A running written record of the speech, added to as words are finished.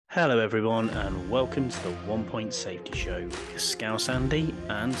Hello, everyone, and welcome to the 1 Point Safety Show with Scouse Andy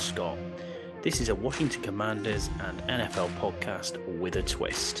and Scott. This is a Washington Commanders and NFL podcast with a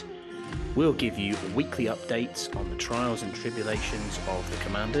twist. We'll give you weekly updates on the trials and tribulations of the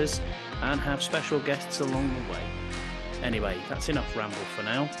Commanders and have special guests along the way. Anyway, that's enough ramble for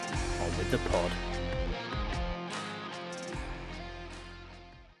now. On with the pod.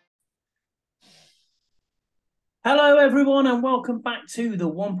 Hello, everyone, and welcome back to the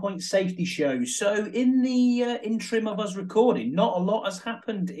 1 Point Safety Show. So, in the interim of us recording, not a lot has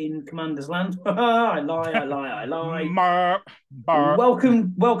happened in Commanders Land. I lie.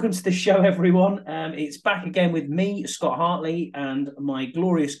 Welcome to the show, everyone. It's back again with me, Scott Hartley, and my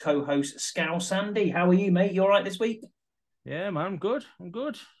glorious co-host, Scouse Andy. How are you, mate? You all right this week? Yeah, man, I'm good.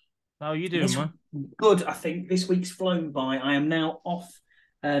 How are you doing, man? Good. I think this week's flown by. I am now off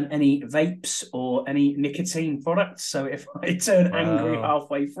any vapes or any nicotine products. So if I turn angry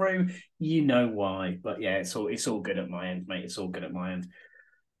halfway through, you know why. But yeah, it's all good at my end, mate. It's all good at my end.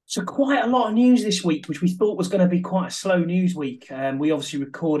 So quite a lot of news this week, which we thought was going to be quite a slow news week. We obviously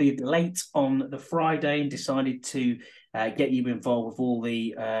recorded late on the Friday and decided to get you involved with all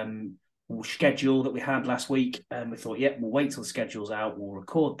the schedule that we had last week. And we thought, we'll wait till the schedule's out. We'll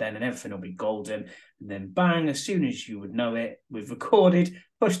record then and everything will be golden. And then bang, as soon as you would know it, we've recorded,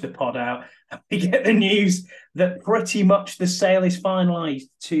 pushed the pod out, and we get the news that pretty much the sale is finalised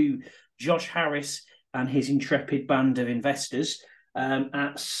to Josh Harris and his intrepid band of investors at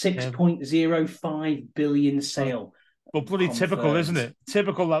 6.05 billion sale. Well, bloody confirmed. Typical, isn't it?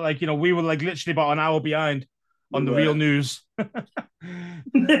 Typical that, we were literally about an hour behind on the real news.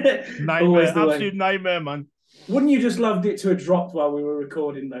 Nightmare, absolute nightmare, man. Wouldn't you just loved it to have dropped while we were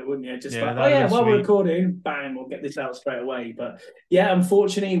recording, though, wouldn't you? Just while we're recording, bang, we'll get this out straight away. But yeah,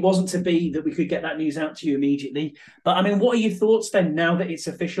 unfortunately, it wasn't to be that we could get that news out to you immediately. But I mean, what are your thoughts then now that it's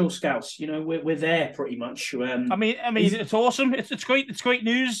official, Scouts? You know, we're there pretty much. I mean, it's awesome. It's great. It's great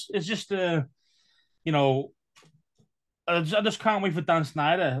news. It's just, I just can't wait for Dan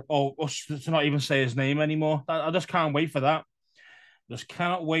Snyder or to not even say his name anymore. I just can't wait for that. Just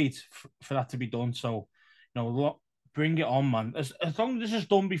cannot wait for that to be done. So, bring it on, man. As long as this is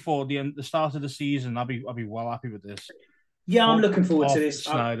done before the start of the season, I'll be well happy with this. Yeah, I'm looking forward to this.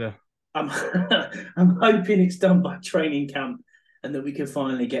 Snyder. I'm hoping it's done by training camp and that we can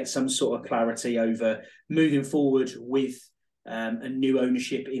finally get some sort of clarity over moving forward with a new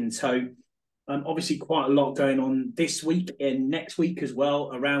ownership in tow. Obviously, quite a lot going on this week and next week as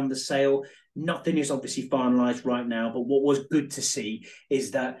well around the sale. Nothing is obviously finalised right now, but what was good to see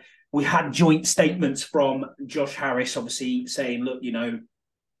is that we had joint statements from Josh Harris, obviously saying, "Look,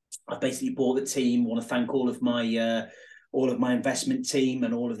 I've basically bought the team. Want to thank all of my investment team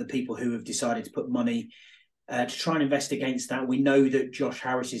and all of the people who have decided to put money to try and invest against that." We know that Josh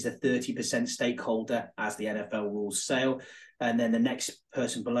Harris is a 30% stakeholder as the NFL rules sale. And then the next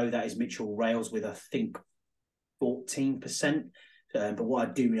person below that is Mitchell Rales with, I think, 14%. But what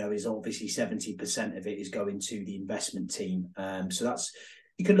I do know is obviously 70% of it is going to the investment team. So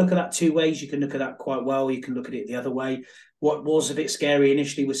you can look at that two ways. You can look at that quite well. You can look at it the other way. What was a bit scary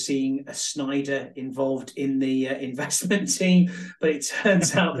initially was seeing a Snyder involved in the investment team, but it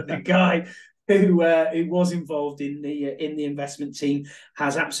turns out that the guy who was involved in the investment team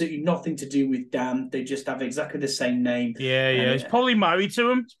has absolutely nothing to do with Dan. They just have exactly the same name. Yeah. He's probably married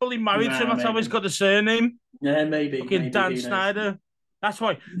to him. That's how he's got the surname. Yeah, maybe. Dan Snyder. That's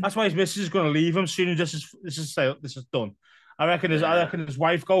why his missus is going to leave him soon as this is done. I reckon his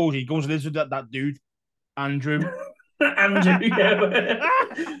wife goes. He goes and lives with that dude, Andrew. Andrew, yeah.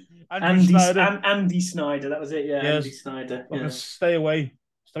 Andy Snyder. That was it. Yeah, yes. Andy Snyder. Yeah. Stay away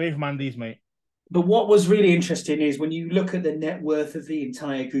from Andy's, mate. But what was really interesting is when you look at the net worth of the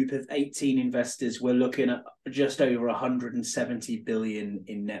entire group of 18 investors, we're looking at just over 170 billion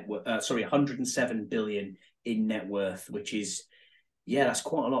in net worth. 107 billion in net worth, which is, that's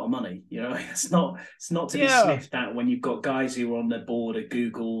quite a lot of money. It's not to be sniffed at when you've got guys who are on the board of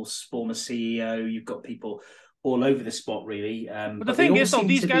Google's former CEO. You've got people all over the spot, really. But the thing is, though,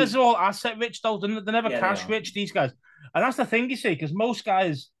 these guys are all asset rich, though. They're never cash rich, these guys. And that's the thing, you see, because most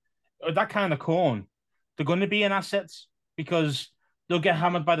guys, that kind of corn, they're going to be in assets because they'll get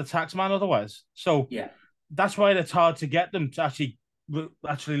hammered by the tax man otherwise. So that's why it's hard to get them to actually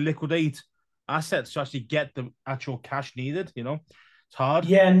liquidate assets to actually get the actual cash needed. It's hard.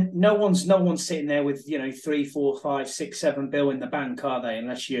 Yeah, and no one's sitting there with 3, 4, 5, 6, 7 bill in the bank, are they?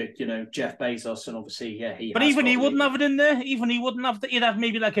 Unless you're Jeff Bezos, and obviously he. But even he wouldn't have it in there. Even he wouldn't have that. He'd have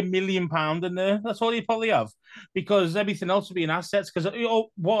maybe like £1 million in there. That's all he'd probably have, because everything else would be in assets. Because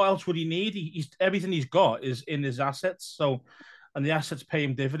what else would he need? Everything he's got is in his assets. So and the assets pay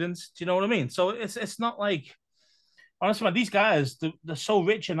him dividends. Do you know what I mean? So it's not like, honestly, man, these guys, they're so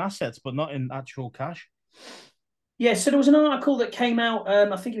rich in assets, but not in actual cash. Yeah, so there was an article that came out,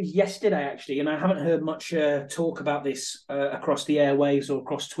 I think it was yesterday, actually, and I haven't heard much talk about this across the airwaves or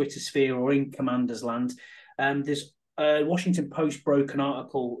across Twitter sphere or in Commander's Land. There's a Washington Post broke an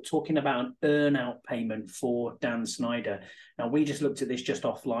article talking about an earn-out payment for Dan Snyder. Now, we just looked at this just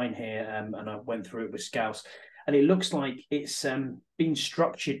offline here, and I went through it with Scouse, and it looks like it's been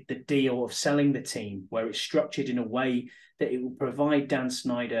structured, the deal of selling the team, where it's structured in a way that it will provide Dan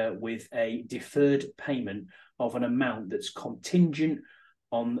Snyder with a deferred payment of an amount that's contingent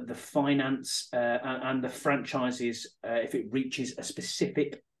on the finance and the franchises if it reaches a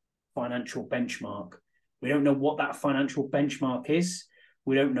specific financial benchmark. We don't know what that financial benchmark is.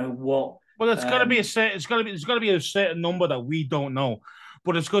 We don't know what. Well, it's got to be a certain. There's got to be a certain number that we don't know,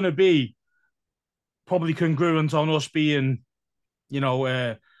 but it's going to be probably congruent on us being,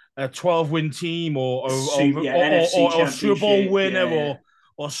 a 12-win team or Super Bowl winner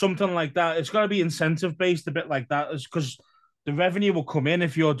or something like that. It's got to be incentive based a bit like that, because the revenue will come in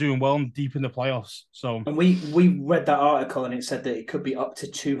if you're doing well and deep in the playoffs. So, and we read that article and it said that it could be up to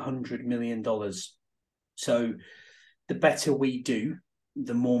 $200 million. So the better we do,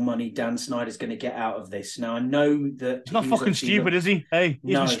 the more money Dan Snyder's going to get out of this. Now, I know that he's not fucking stupid, is he? Hey,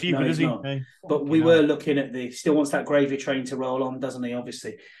 he's not stupid, is he? Hey, but we were looking at still wants that gravy train to roll on, doesn't he?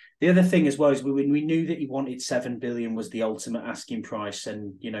 Obviously. The other thing as well is we knew that he wanted $7 billion was the ultimate asking price,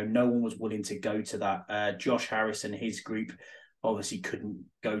 and no one was willing to go to that. Josh Harris and his group obviously couldn't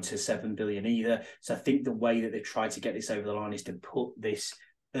go to $7 billion either. So I think the way that they tried to get this over the line is to put this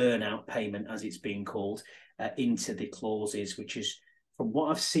earn-out payment, as it's being called, into the clauses, which is, from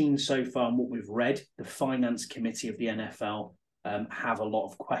what I've seen so far and what we've read, the finance committee of the NFL have a lot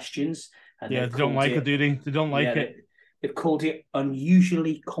of questions. And they don't like it, do they? They don't like it. They've called it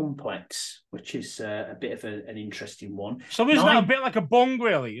unusually complex, which is a bit of an interesting one. So isn't that a bit like a bung,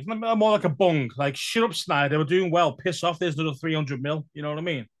 really? Isn't that more like a bung? Like, shut up, Snyder, we're doing well, piss off, there's another 300 mil, you know what I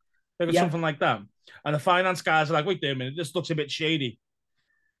mean? Like something like that. And the finance guys are like, wait a minute, this looks a bit shady.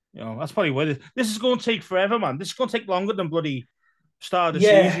 That's probably what it is. This is going to take forever, man. This is going to take longer than bloody start of the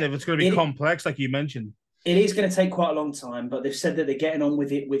season if it's going to be complex, like you mentioned. It is going to take quite a long time, but they've said that they're getting on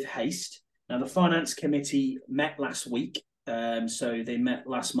with it with haste. Now, the finance committee met last week. So they met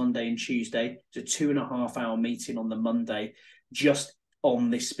last Monday and Tuesday. It's a 2.5-hour meeting on the Monday just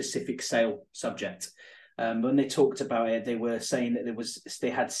on this specific sale subject. When they talked about it, they were saying that they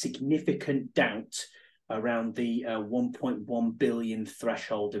had significant doubt around the 1.1 billion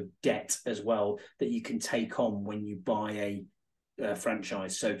threshold of debt as well that you can take on when you buy a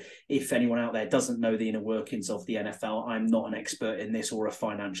franchise. So if anyone out there doesn't know the inner workings of the NFL, I'm not an expert in this or a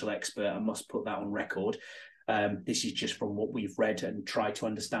financial expert. I must put that on record. This is just from what we've read and tried to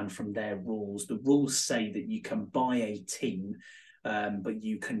understand from their rules. The rules say that you can buy a team, but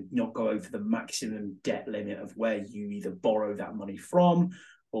you can not go over the maximum debt limit of where you either borrow that money from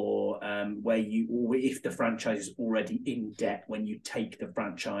or if the franchise is already in debt when you take the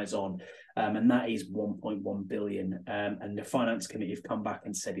franchise on. And that is 1.1 billion. And the finance committee have come back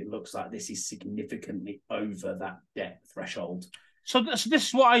and said it looks like this is significantly over that debt threshold. So this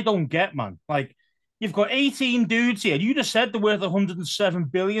is what I don't get, man. Like, you've got 18 dudes here. You just said they're worth 107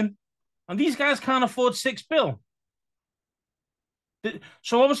 billion, and these guys can't afford $6 billion.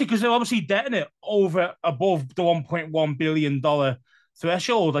 So obviously, because they're obviously debting it above the $1.1 billion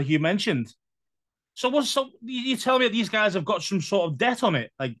threshold, like you mentioned. So you tell me that these guys have got some sort of debt on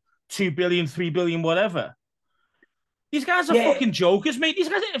it, like 2 billion, 3 billion, whatever. These guys are fucking jokers, mate.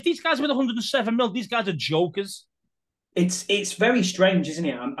 If these guys are with 107 mil, these guys are jokers. It's very strange, isn't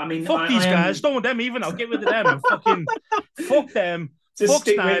it? I mean, fuck these guys. Don't want them even. I'll get rid of them and fucking fuck them. Fuck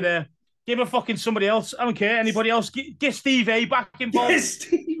Snyder. Give a fucking somebody else. I don't care. Anybody else? Get Steve A back involved. Get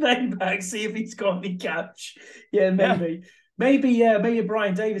Steve A back. See if he's got any cash. Yeah, maybe. Yeah. Maybe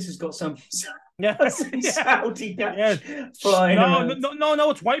Brian Davis has got some. Saudi cash flying around. No.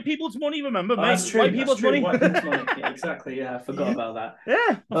 It's white people's money. Remember, mate. That's true. White people's money. White people's money. Yeah, exactly. Yeah, I forgot about that.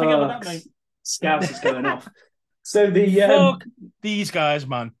 Yeah, I forgot about that, mate. Scouse is going off. So fuck these guys,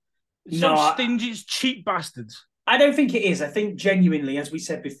 man. Stingy, cheap bastards. I don't think it is. I think genuinely, as we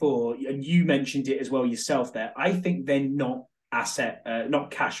said before, and you mentioned it as well yourself there, I think they're not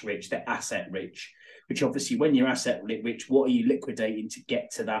cash rich, they're asset rich. Which obviously, when you're asset rich, what are you liquidating to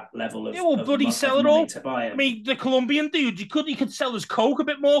get to that level of? Bloody sell it all. To buy it? I mean, the Colombian dude, he could sell his coke a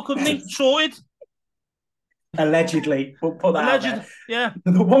bit more, couldn't he? Sorted. Allegedly, we'll put that out there. Yeah.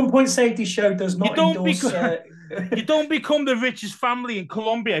 The 1 Point Safety Show does not endorse. You don't become the richest family in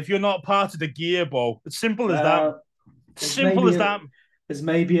Colombia if you're not part of the Gearbo. It's simple as that. Simple as that. There's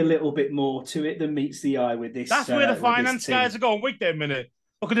maybe a little bit more to it than meets the eye with this. That's where the finance guys are going. Wait there a minute.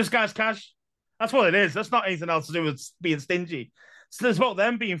 Look at this guy's cash. That's what it is. That's not anything else to do with being stingy. So it's about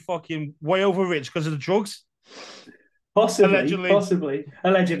them being fucking way over rich because of the drugs. Possibly.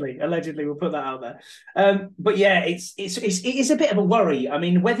 Allegedly, we'll put that out there. But yeah, it is a bit of a worry. I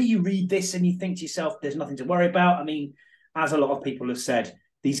mean, whether you read this and you think to yourself, there's nothing to worry about. I mean, as a lot of people have said,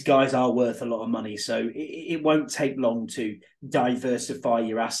 these guys are worth a lot of money, so it won't take long to diversify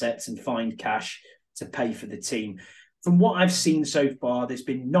your assets and find cash to pay for the team. From what I've seen so far, there's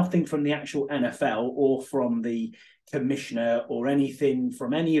been nothing from the actual NFL or from the commissioner or anything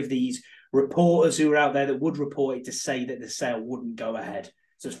from any of these reporters who are out there that would report it to say that the sale wouldn't go ahead.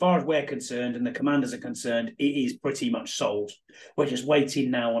 So as far as we're concerned and the Commanders are concerned, it is pretty much sold. We're just waiting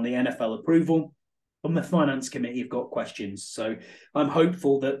now on the NFL approval. On the finance committee, have got questions. So I'm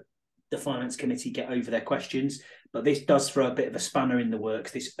hopeful that the finance committee get over their questions. But this does throw a bit of a spanner in the works,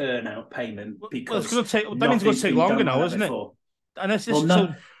 this earn-out payment. Because it's going to take, that means it's going to take longer now, isn't it? And it's just,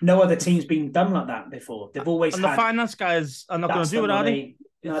 no other team's been done like that before. They've always had... And the finance guys are not going to do it, are they?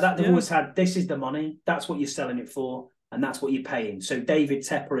 No, they've always had, this is the money. That's what you're selling it for. And that's what you're paying. So David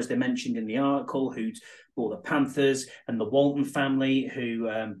Tepper, as they mentioned in the article, who bought the Panthers, and the Walton family, who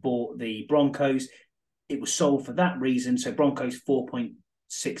bought the Broncos, it was sold for that reason. So Broncos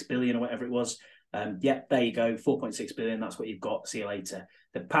 4.6 billion or whatever it was. There you go, 4.6 billion. That's what you've got. See you later.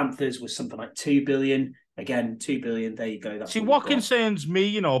 The Panthers was something like 2 billion. Again, 2 billion. There you go. That's what concerns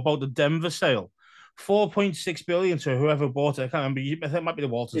me, about the Denver sale. 4.6 billion to whoever bought it. I can't remember. I think it might be the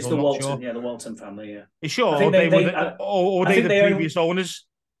Waltons. It's the Walton, the Walton family. Yeah. You sure? Or they the previous owners?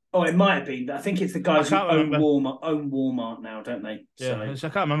 Oh, it might have been. I think it's the guys who own Walmart now, don't they? Yeah, so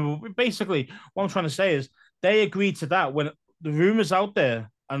I can't remember. Basically, what I'm trying to say is they agreed to that when the rumors out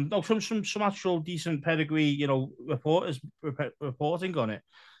there, and some actual decent pedigree, reporters reporting on it,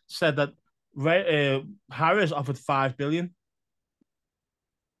 said that Harris offered $5 billion,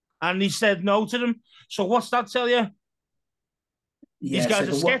 and he said no to them. So what's that tell you? These guys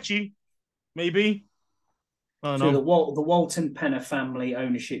are sketchy, maybe. I don't know. The Walton Penner family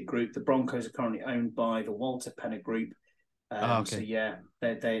ownership group. The Broncos are currently owned by the Walter Penner Group. Okay. So yeah,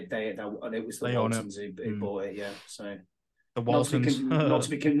 it was the Waltons who bought it. Yeah, so the Waltons, not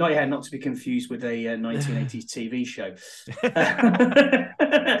to be confused with a 1980s TV show.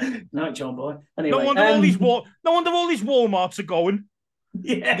 Night, John Boy. Anyway, no wonder all these Walmarts are going.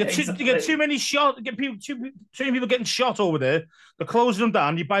 Yeah, you get too many shots. Too many people getting shot over there. They're closing them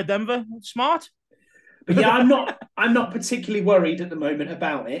down. You buy Denver. Smart. But yeah, I'm not particularly worried at the moment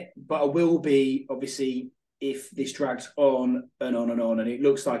about it, but I will be, obviously, if this drags on and on and on, and it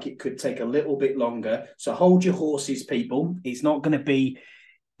looks like it could take a little bit longer. So hold your horses, people. It's not going to be,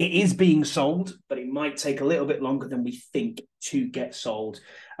 it is being sold, but it might take a little bit longer than we think to get sold.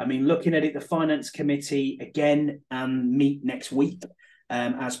 I mean, looking at it, the finance committee again meet next week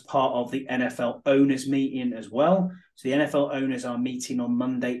as part of the NFL owners meeting as well. So the NFL owners are meeting on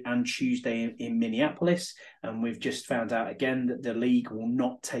Monday and Tuesday in Minneapolis. And we've just found out again that the league will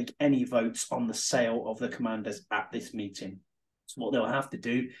not take any votes on the sale of the Commanders at this meeting. So what they'll have to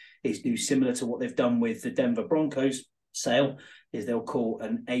do is do similar to what they've done with the Denver Broncos sale, is they'll call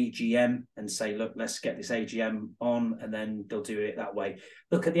an AGM and say, look, let's get this AGM on, and then they'll do it that way.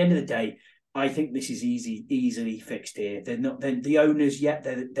 Look, at the end of the day, I think this is easily fixed here. They're not the owners yet.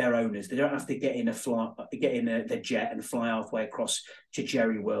 They're owners. They don't have to get in the jet and fly halfway across to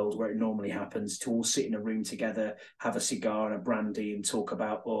Jerry World, where it normally happens, to all sit in a room together, have a cigar and a brandy, and talk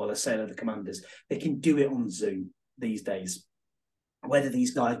about the sale of the Commanders. They can do it on Zoom these days. Whether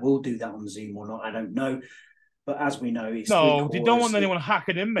these guys will do that on Zoom or not, I don't know. But as we know, it's they don't want anyone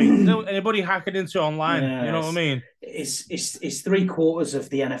hacking in, mate. Anybody hacking into online, you know what I mean? It's 3/4 of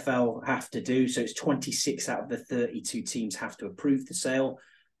the NFL have to do. So it's 26 out of the 32 teams have to approve the sale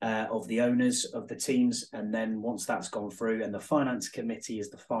of the owners of the teams. And then once that's gone through, and the finance committee is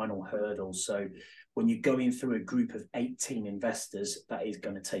the final hurdle. So when you're going through a group of 18 investors, that is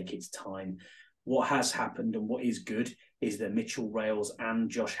going to take its time. What has happened and what is good is that Mitchell Rales and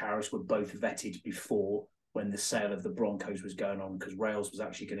Josh Harris were both vetted before when the sale of the Broncos was going on, because Rales was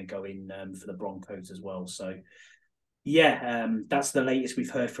actually going to go in for the Broncos as well. So, that's the latest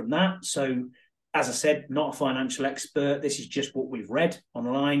we've heard from that. So, as I said, not a financial expert. This is just what we've read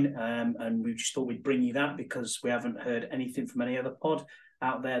online, and we just thought we'd bring you that because we haven't heard anything from any other pod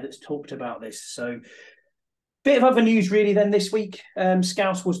out there that's talked about this. So, bit of other news really then this week.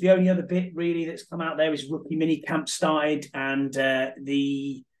 Scouse was the only other bit really that's come out there. Is rookie mini camp started, and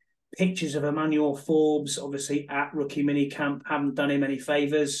the pictures of Emmanuel Forbes, obviously at rookie mini camp, haven't done him any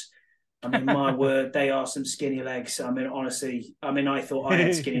favours. I mean, my word, they are some skinny legs. I mean, honestly, I thought I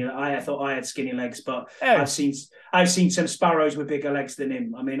had skinny legs, but hey. I've seen some sparrows with bigger legs than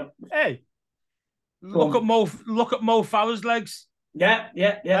him. I mean, hey, look at Mo Farah's legs. Yeah.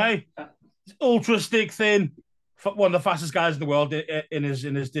 Hey, ultra stick thin, one of the fastest guys in the world in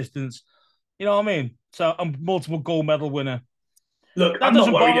his distance. You know what I mean? So I'm multiple gold medal winner. Look, that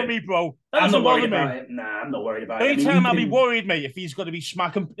doesn't bother me, bro. That doesn't bother me. Nah, I'm not worried about it. Only time I'll be worried, mate, if he's got to be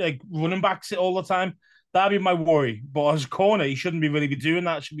smacking like running backs all the time. That'd be my worry. But as a corner, he shouldn't really be doing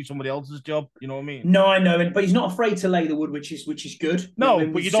that. It should be somebody else's job. You know what I mean? No, I know, but he's not afraid to lay the wood, which is good. No, I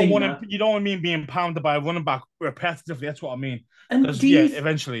mean, but you don't want him. You don't want me being pounded by a running back repetitively. That's what I mean. And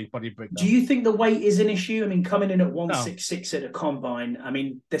eventually, body breakdown. Do you think the weight is an issue? I mean, coming in at 166 at a combine. I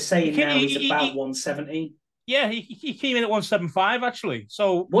mean, they're saying now he's about 170. Yeah, he came in at 175 actually.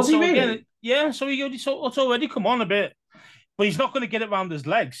 So was he really? Again, yeah, so it's already come on a bit. But he's not going to get it around his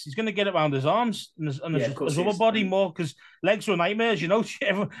legs. He's going to get it around his arms and his upper body more, because legs are nightmares, you know.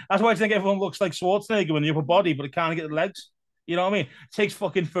 That's why I think everyone looks like Schwarzenegger in the upper body, but it can't get the legs. You know what I mean? It takes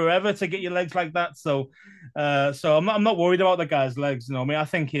fucking forever to get your legs like that. So I'm not worried about the guy's legs. You know what I mean? I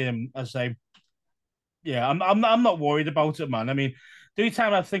think I'm not worried about it, man. I mean, the only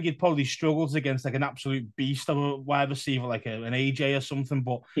time I think he'd probably struggles against like an absolute beast of a wide receiver, like an AJ or something.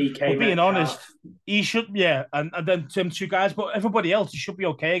 But being honest, he should, and then them two guys, but everybody else he should be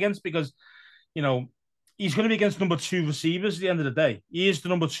okay against, because, you know, he's going to be against number 2 receivers at the end of the day. He is the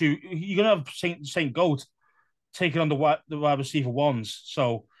number 2. You're going to have Saint Goat taking on the wide receiver ones.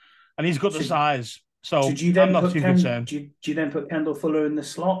 So, and he's got the size. So I'm not too concerned. Do you then put Kendall Fuller in the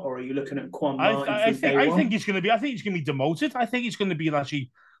slot, or are you looking at Quan Martin? I think he's going to be demoted. I think he's going to be actually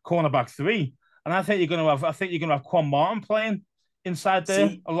cornerback 3, and I think you're going to have Quan Martin playing inside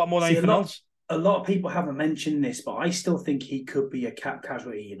there a lot more than anything else. A lot of people haven't mentioned this, but I still think he could be a cap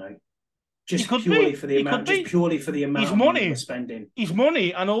casualty. You know, just purely for the amount of money we're spending. He's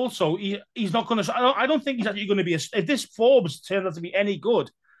money, and also he's not going to. I don't think he's actually going to be. If this Forbes turns out to be any good,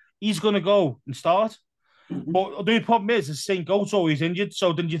 he's going to go and start. Mm-hmm. But the problem is St. Goat's always injured.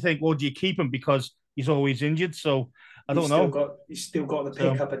 So then you think, well, do you keep him because he's always injured? So I don't know. You still got to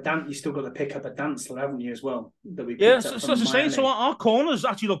pick up a dance. You still got to pick up a Dantzler, haven't you, as well? So that's the same. So our corners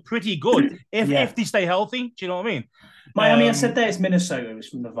actually look pretty good if they stay healthy. Do you know what I mean? Miami, I said there it's Minnesota. It was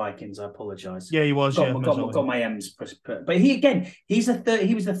from the Vikings. I apologize. Yeah, he was. Got my M's. But he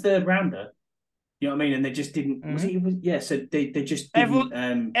was the third rounder. You know what I mean? And they just didn't. Mm-hmm. So they just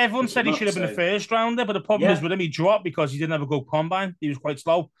didn't. Everyone said he should have been a first rounder, but the problem is with him, he dropped because he didn't have a good combine. He was quite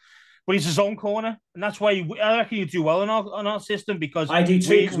slow. But he's a zone corner, and that's why I reckon you do well in our system, because I do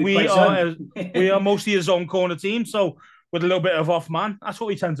too. We are mostly a zone corner team. So with a little bit of off man, that's what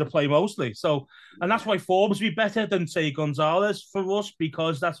we tend to play mostly. So, and that's why Forbes would be better than say Gonzalez for us,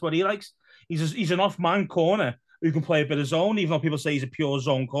 because that's what he likes. He's an off man corner who can play a bit of zone, even though people say he's a pure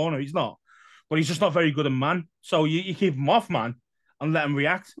zone corner. He's not. But he's just not very good at man. So you keep him off man and let him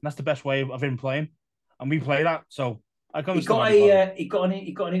react. And that's the best way of him playing. And we play that. So I can understand. He got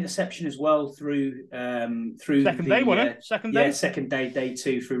an interception as well through second day, wasn't it? Second day? Yeah, second day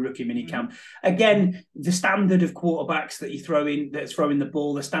 2 through rookie minicamp. Again, the standard of quarterbacks that you throw in, that's throwing the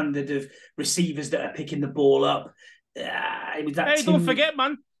ball, the standard of receivers that are picking the ball up. Don't forget,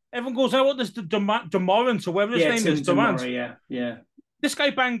 man. Everyone goes, what this DeMorant or whatever his name is, Durant. Yeah. This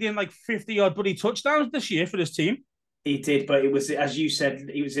guy banged in like 50-odd bloody touchdowns this year for this team. He did, but it was, as you said,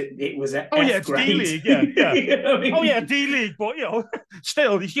 it was at it's D-League, yeah. You know what I mean? D-League, but, you know,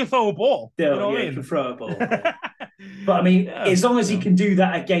 still, you can throw a ball. Still, you know what I mean? You can throw a ball. But, I mean, as long as he can do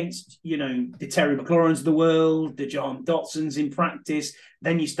that against, you know, the Terry McLaurins of the world, the John Dotsons in practice,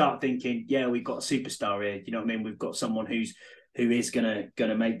 then you start thinking, we've got a superstar here. You know what I mean? We've got someone who is gonna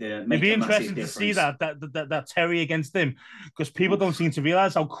make the It'd be interesting to see that Terry against him, because people don't seem to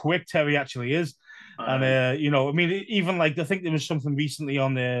realize how quick Terry actually is. And you know, I mean, even like I think there was something recently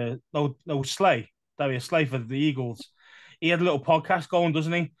on the Darius Slay for the Eagles. He had a little podcast going,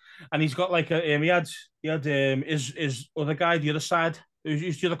 doesn't he? And he's got like he had his other guy, the other side,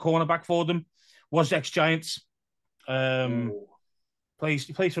 who's the other cornerback for them, was ex-Giants. Plays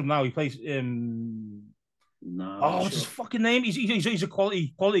for him now. He plays No. What's his fucking name? He's a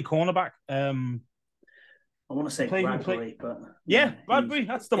quality cornerback. I want to say Bradbury, but Bradbury.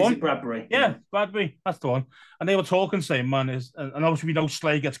 That's the one. Bradbury. Yeah, Bradbury. That's the one. And they were talking, saying, "Man, and obviously we know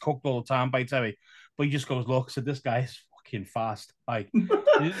Slay gets cooked all the time by Terry, but he just goes, look, so this guy's fucking fast. Like,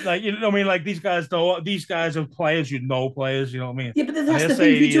 like you know what I mean? Like these guys are players. You know players. You know what I mean? Yeah, but that's the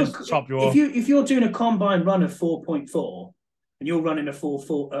thing. If you're doing a combine run of 4.4 and you're running a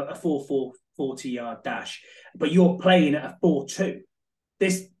 4.4 40-yard dash, but you're playing at a 4.2.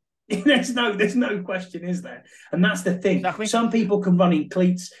 There's no question, is there? And that's the thing. Exactly. Some people can run in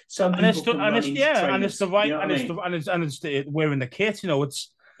cleats. Some people can run in trainers. And it's the right, you know and it's wearing the kit. You know,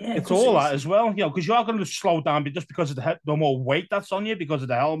 it's all that as well. You know, because you are going to slow down just because of the more weight that's on you because of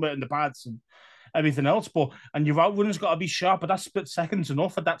the helmet and the pads and everything else. And your outrun's got to be sharp. But that split second's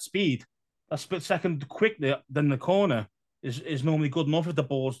enough at that speed. That split second quickly than the corner is normally good enough if the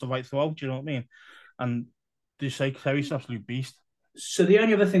ball's the right throw. Do you know what I mean? And they say Kerry's an absolute beast. So the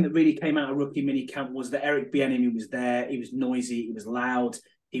only other thing that really came out of rookie minicamp was that Eric Bieniemy was there. He was noisy. He was loud.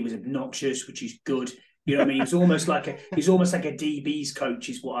 He was obnoxious, which is good. You know what I mean? He was almost like a DB's coach,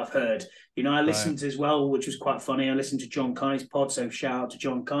 is what I've heard. You know, I listened as well, which was quite funny. I listened to John Kine's pod, so shout out to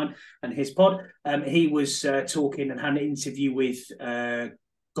John Kine and his pod. He was talking and had an interview with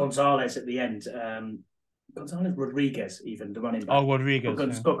Gonzalez at the end. Rodriguez, even the running back. Oh, Rodriguez.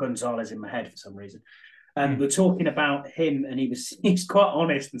 I've got Gonzalez in my head for some reason. We're talking about him, and he's quite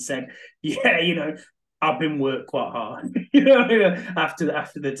honest and said, "Yeah, you know, I've been worked quite hard, you know,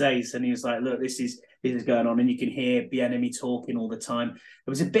 after the days." And he was like, "Look, this is going on," and you can hear Bieniemy talking all the time.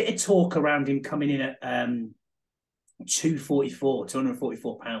 There was a bit of talk around him coming in at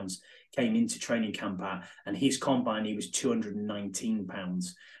 244 pounds. Came into training camp at, and his combine he was 219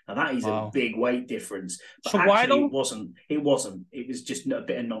 pounds. Now that is a big weight difference. But so actually, it wasn't. It was just a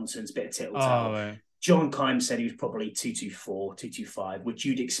bit of nonsense, bit of tittle-tattle. Right. John Kime said he was probably 224, 225, which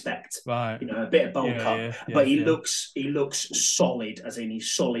you'd expect. Right. You know, a bit of bulk up. But he looks solid, as in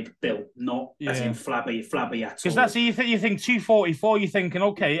he's solid built, not as in flabby at all. Because that's you think 244, you're thinking,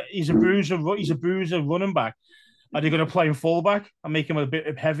 okay, he's a bruiser running back. Are they going to play him fullback and make him a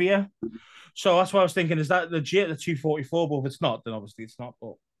bit heavier? So that's what I was thinking. Is that legit, the 244? But if it's not, then obviously it's not.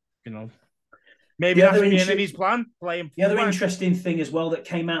 But, you know, maybe that's Bieniemy's plan. Play him fullback. The other interesting thing as well that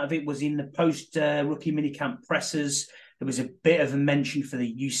came out of it was in the post-rookie minicamp pressers, there was a bit of a mention for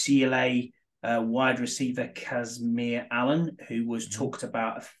the UCLA wide receiver Kazmeir Allen, who was talked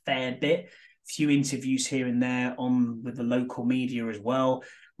about a fair bit. A few interviews here and there with the local media as well.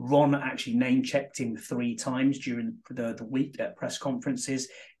 Ron actually name-checked him 3 times during the week at press conferences,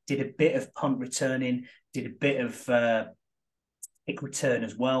 did a bit of punt returning, did a bit of kick return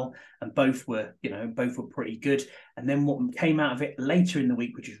as well, and both were pretty good. And then what came out of it later in the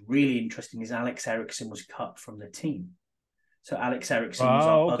week, which is really interesting, is Alex Erickson was cut from the team. So Alex Erickson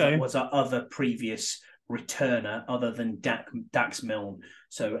was our other previous returner other than Dax Milne.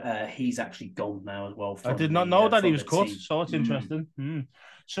 So he's actually gone now as well. I did not know that he was cut, so it's interesting.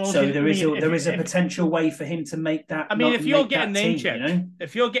 So there is a potential way for him to make that. I mean, if you're getting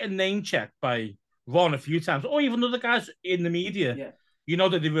name checked by Ron a few times, or even other guys in the media, you know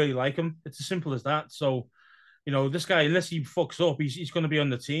that they really like him. It's as simple as that. So, you know, this guy, unless he fucks up, he's going to be on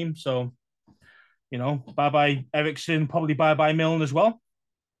the team. So, you know, bye-bye Erickson, probably bye-bye Milne as well.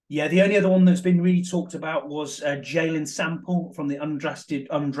 Yeah, the only other one that's been really talked about was Jalen Sample from the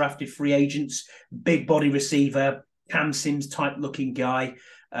undrafted free agents, big body receiver, Cam Sims type looking guy,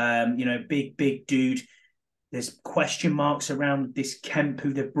 you know, big dude. There's question marks around this Kemp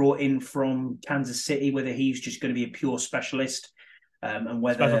who they've brought in from Kansas City, whether he's just going to be a pure specialist and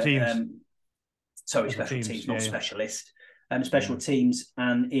whether special teams, specialist, special teams,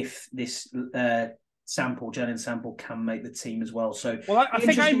 and if this Jalen Sample can make the team as well. So, well, I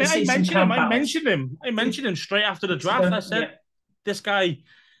think I mentioned him. I mentioned him straight after the draft. I said, this guy,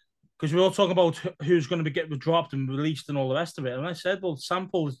 because we were all talking about who's going to be getting dropped and released and all the rest of it. And I said, well,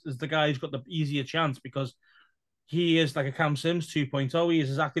 Sample is the guy who's got the easier chance because he is like a Cam Sims 2.0. He is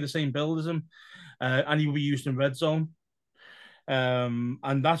exactly the same build as him, and he will be used in red zone.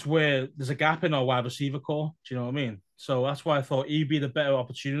 And that's where there's a gap in our wide receiver core. Do you know what I mean? So that's why I thought he'd be the better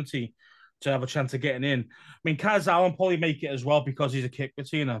opportunity to have a chance of getting in. I mean, Kaz Allen probably make it as well because he's a kick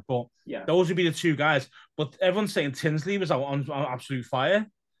returner, but those would be the 2 guys. But everyone's saying Tinsley was out on absolute fire.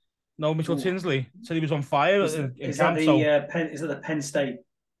 No, Mitchell Tinsley said he was on fire. Is that the Penn State?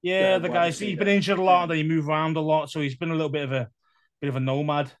 Yeah, the guy. He's been injured a lot, and he moved around a lot, so he's been a little bit of a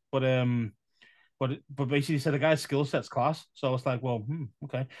nomad. But basically, he said the guy's skill set's class. So it's like, well,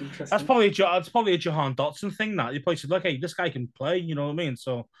 okay, that's probably a Jahan Dotson thing. That you probably said, like, hey, this guy can play. You know what I mean?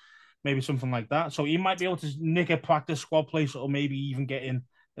 So maybe something like that. So he might be able to nick a practice squad place, or maybe even get in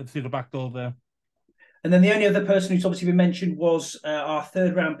through the back door there. And then the only other person who's obviously been mentioned was our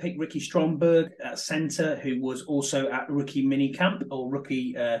 3rd round pick, Ricky Stromberg at centre, who was also at rookie mini camp or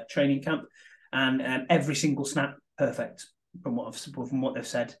rookie training camp, and every single snap perfect from what they've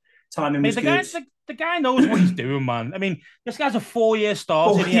said. Timing was good. The guy knows what he's doing, man. I mean, this guy's a 4-year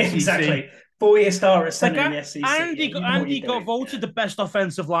starter in the SEC. Exactly. 4-year starter at centre in the SEC. And he got voted the best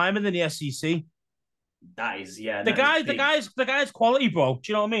offensive lineman in the SEC. That is, yeah. The guy's quality, bro. Do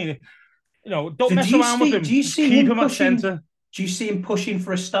you know what I mean? Don't mess around with him. Do you see keep him him at centre. Do you see him pushing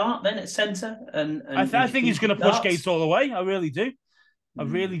for a start then at centre? I think he's going to push Gates all the way. I really do. I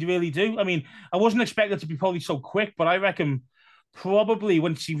really, really do. I mean, I wasn't expecting it to be probably so quick, but I reckon probably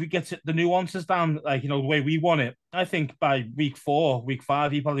once he gets the nuances down, like, the way we want it, I think by week 4, week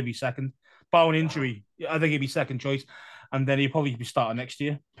 5, he'd probably be second. Barring injury, I think he'd be second choice. And then he'd probably be starting next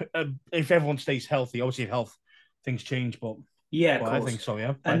year. If everyone stays healthy, obviously health, things change, but... Yeah, I think so.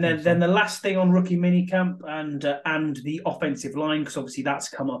 Yeah, and then the last thing on rookie minicamp and the offensive line, because obviously that's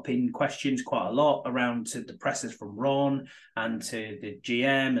come up in questions quite a lot around to the pressers from Ron and to the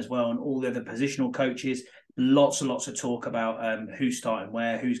GM as well, and all the other positional coaches. Lots and lots of talk about who's starting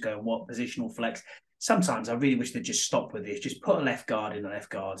where, who's going what, positional flex. Sometimes I really wish they'd just stop with this. Just put a left guard in a left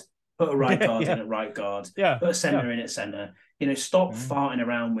guard, put a right guard in at right guard, put a centre in at centre. Stop farting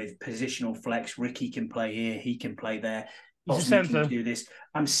around with positional flex. Ricky can play here, he can play there. He's a centre. Do this.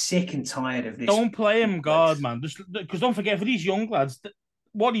 I'm sick and tired of this. Don't play him guard, man. Just because don't forget, for these young lads,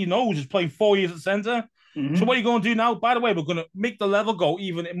 what he knows is playing 4 years at centre. Mm-hmm. So what are you going to do now? By the way, we're going to make the level go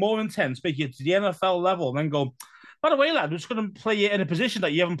even more intense, make it to the NFL level, and then go, by the way, lad, we're just going to play you in a position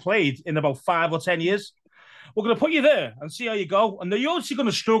that you haven't played in about 5 or 10 years. We're going to put you there and see how you go. And you're obviously going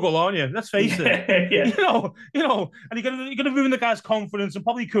to struggle, aren't you? Let's face it. Yeah. And you're going to ruin the guy's confidence and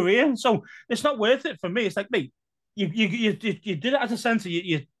probably career. So it's not worth it for me. It's like, mate, you did it as a centre.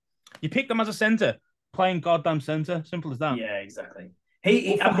 You picked them as a centre, playing goddamn centre. Simple as that. Yeah, exactly.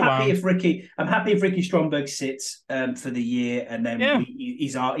 I'm happy if Ricky Stromberg sits for the year, and then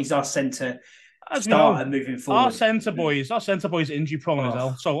he's our centre starter moving forward. Our centre boys injury prone as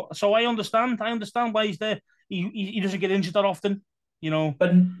well. So I understand why he's there. He doesn't get injured that often,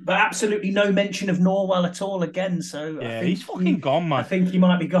 But absolutely no mention of Norwell at all again. So yeah, I think he's fucking gone, man. I think he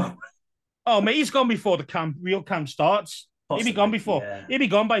might be gone. Oh, mate, he's gone before the real camp starts. Possibly, he'd be gone before. Yeah. He'd be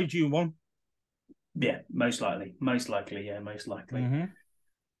gone by June 1. Yeah, most likely. Mm-hmm.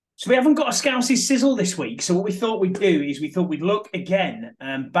 So we haven't got a Scousey sizzle this week. So what we thought we'd do is we'd look again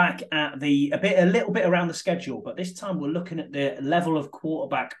back at a little bit around the schedule, but this time we're looking at the level of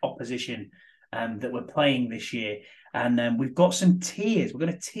quarterback opposition that we're playing this year. And we've got some tiers. We're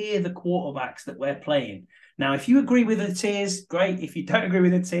going to tier the quarterbacks that we're playing. Now, if you agree with the tiers, great. If you don't agree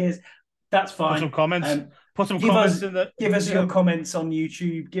with the tiers, that's fine. Put some comments. Give us your comments on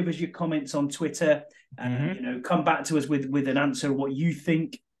YouTube. Give us your comments on Twitter. Come back to us with an answer of what you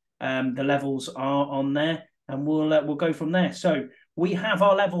think the levels are on there, and we'll go from there. So we have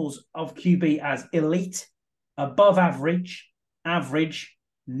our levels of QB as elite, above average,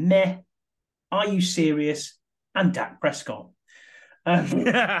 meh, are you serious, and Dak Prescott.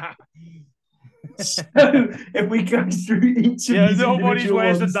 So if we go through each of these, nobody's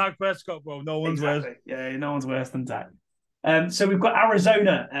worse than Dak Prescott, bro. No one's worse. Yeah, no one's worse than Dak. So we've got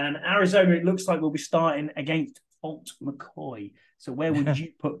Arizona, and Arizona, it looks like we'll be starting against Colt McCoy. So where would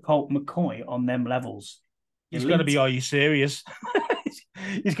you put Colt McCoy on them levels? He's going to be, are you serious?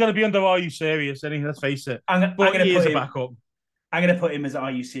 He's going to be under, are you serious? Let's face it. He is a backup. I'm going to put him as,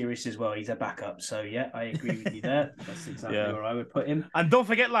 are you serious as well? He's a backup. So, yeah, I agree with you there. That's exactly where I would put him. And don't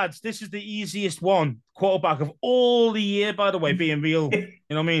forget, lads, this is the easiest quarterback of all the year, by the way, being real. You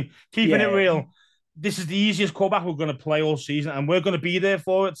know what I mean? Keeping it real. This is the easiest quarterback we're going to play all season, and we're going to be there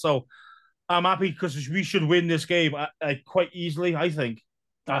for it. So I'm happy because we should win this game quite easily, I think.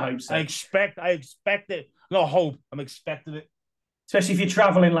 I hope so. I expect it. Not hope. I'm expecting it. Especially if you're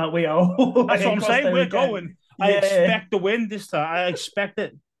traveling like we are. That's what I'm saying. We're going. I expect to win this time. I expect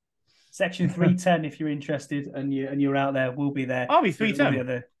it. Section 310, if you're interested and you're out there, we'll be there. I'll be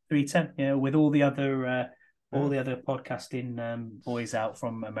 310. 310, yeah, with all the other podcasting boys out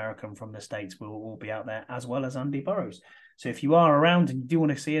from America and from the States. We'll all be out there, as well as Andy Burrows. So if you are around and you do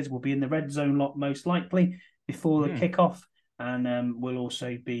want to see us, we'll be in the red zone lot most likely before the kickoff, and we'll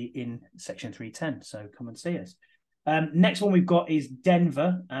also be in Section 310. So come and see us. Next one we've got is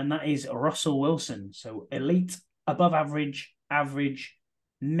Denver, and that is Russell Wilson. So elite, above average,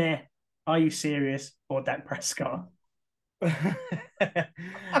 meh, are you serious, or Dak Prescott? I'm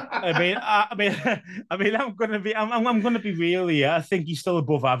gonna be real here. I think he's still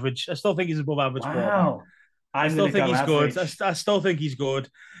above average. I still think he's above average. Wow. I still think he's good. I still think he's good.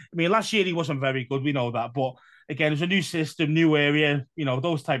 I mean, last year he wasn't very good. We know that, but again, it's a new system, new area.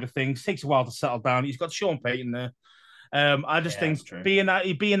 Those type of things takes a while to settle down. He's got Sean Payton there. I just think being that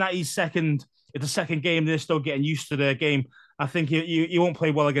he's second, it's the second game, they're still getting used to their game. I think he won't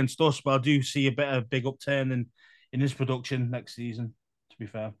play well against us, but I do see a big upturn in his production next season. To be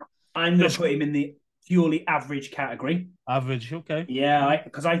fair, I'm going to put him in the purely average category. Average, okay. Yeah,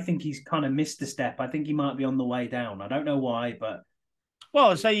 because I think he's kind of missed a step. I think he might be on the way down. I don't know why, but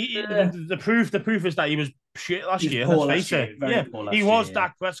well, say the proof is that he was shit last year. Let's face it. Yeah, he was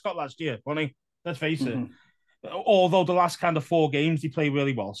Dak Prescott last year, wasn't he? Let's face it. Although the last kind of 4 games he played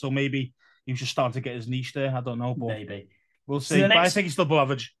really well, so maybe he was just starting to get his niche there. I don't know, but maybe we'll see. So but I think he's still above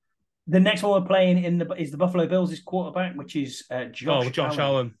average. The next one we're playing is the Buffalo Bills' quarterback, which is Josh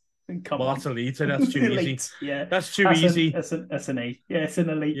Allen. Well, that's elite. That's too easy. Yeah, that's too easy. That's an E. Yeah, it's an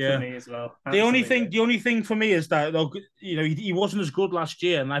elite for me as well. Absolutely. The only thing for me is that he wasn't as good last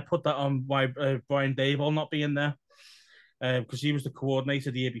year, and I put that on by Brian Daboll not being there because he was the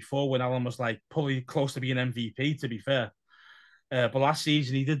coordinator the year before when Allen was like probably close to being MVP. To be fair, but last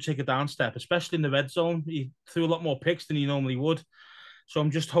season he did take a down step, especially in the red zone. He threw a lot more picks than he normally would. So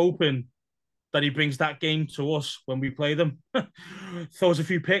I'm just hoping that he brings that game to us when we play them. Throws a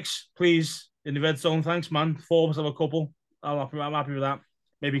few picks, please, in the red zone. Thanks, man. Forbes have a couple. I'm happy with that.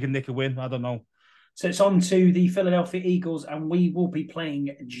 Maybe he can nick a win. I don't know. So it's on to the Philadelphia Eagles, and we will be playing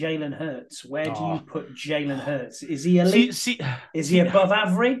Jalen Hurts. Where do you put Jalen Hurts? Is he elite? Is he above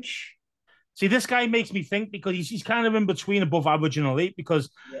average? See, this guy makes me think because he's kind of in between above average and elite because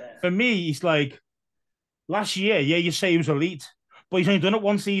for me, he's like, last year, you say he was elite, but he's only done it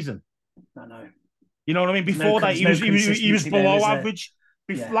one season. I know. You know what I mean? Before that, he was below average.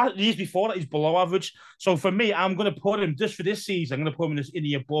 Years before that, he's below average. So for me, I'm going to put him, just for this season, I'm going to put him in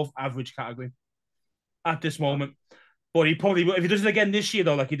the above average category at this moment. But he probably will, if he does it again this year,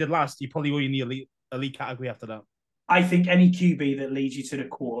 though, like he did last, he probably will in the elite category after that. I think any QB that leads you to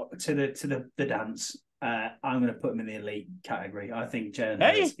the dance, I'm going to put him in the elite category. I think Jalen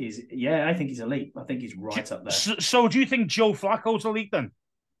Hurts is, I think he's elite. I think he's right up there. So do you think Joe Flacco's elite then?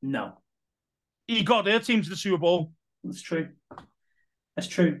 No. He got their team to the Super Bowl. That's true.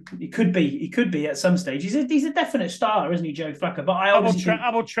 He could be at some stage. He's a definite starter, isn't he, Joe Flacco? But how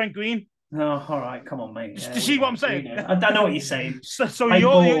about Trent Green? Oh, all right, come on, mate. Do you see what I'm saying? I don't know what you're saying. So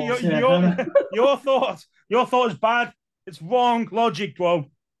your thought is bad. It's wrong logic, bro.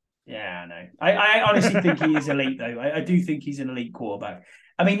 Yeah, I know. I honestly think he is elite, though. I do think he's an elite quarterback.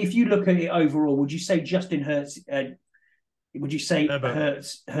 I mean, if you look at it overall, would you say Justin Hurts? Would you say Herbert?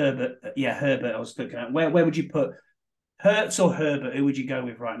 Yeah, Herbert. I was looking at where would you put Hurts or Herbert? Who would you go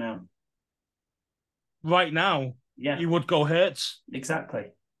with right now? Right now, you would go Hurts. Exactly.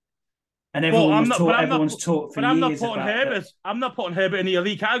 And everyone's taught for years. I'm not putting Herbert. I'm not putting Herbert in the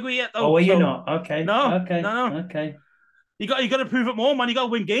elite category yet, though. Oh, are you not? Okay. No. Okay. No. Okay. You got to prove it more, man. You got to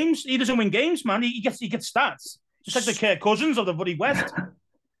win games. He doesn't win games, man. He gets stats. Just like the Kirk Cousins of the Buddy West.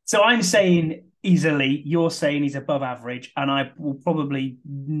 So I'm saying he's elite. You're saying he's above average, and I will probably.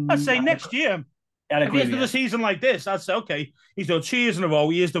 I'd say next year. At the end of the season like this, I'd say, okay, he's done 2 years in a row.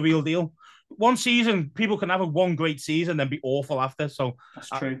 He is the real deal. One season, people can have one great season and then be awful after. So that's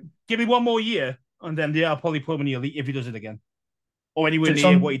true. Give me one more year, and then I'll probably put him in the elite if he does it again, or anywhere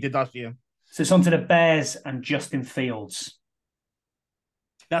near what he did last year. So it's on to the Bears and Justin Fields.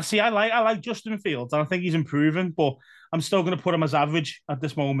 Now, see, I like Justin Fields, and I think he's improving, but I'm still going to put him as average at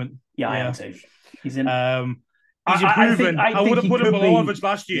this moment. Yeah, I am too. He's improving. I would have put him below average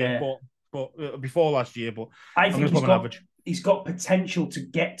last year, but before last year. But I think he's got average. He's got potential to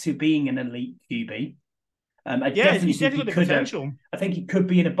get to being an elite QB. He's definitely got potential. I think he could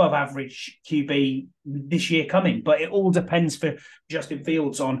be an above average QB this year coming, but it all depends for Justin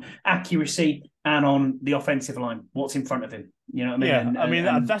Fields on accuracy and on the offensive line. What's in front of him? You know what I mean?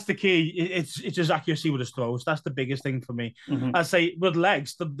 Yeah, that's the key. It's his accuracy with his throws. That's the biggest thing for me. Mm-hmm. I say with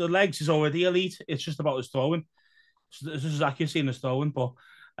legs, the legs is already elite. It's just about his throwing. It's just his accuracy in his throwing, but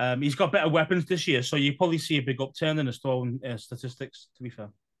he's got better weapons this year, so you probably see a big upturn in his throwing statistics, to be fair.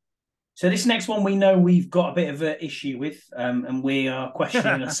 So this next one we know we've got a bit of an issue with, and we are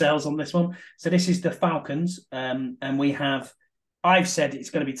questioning ourselves on this one. So this is the Falcons, and I've said it's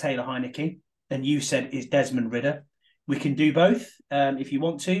going to be Taylor Heinicke, and you said it's Desmond Ridder. We can do both if you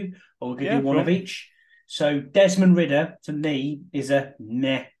want to, or we can do one of each. So Desmond Ridder, to me, is a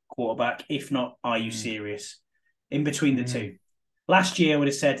meh quarterback, if not, are you serious? In between the two. Last year, I would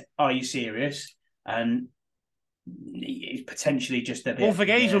have said, are you serious? And he's potentially just a bit... Well,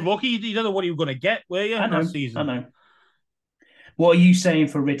 forget he's a rookie. You don't know what he was going to get, were you? Last season? I know. What are you saying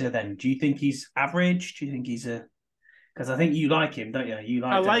for Ridder then? Do you think he's average? Do you think he's a... Because I think you like him, don't you?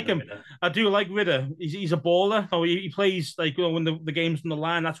 I like him. Ridder. I do like Ridder. He's a baller. Oh, he plays like when the game's on the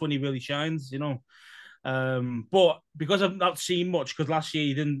line. That's when he really shines. But because I've not seen much, because last year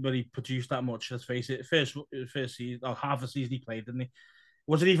he didn't really produce that much. Let's face it. First season, or half a season he played, didn't he?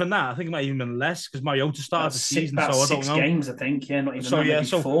 Was it even that? I think it might have even been less because Mariota started the season. So I don't know. 6 games, I think. Yeah, not even.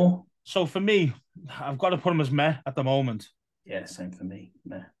 So 4. So for me, I've got to put him as meh at the moment. Yeah, same for me.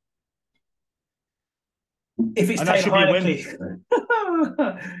 Meh. If it's and Taylor Heinicke,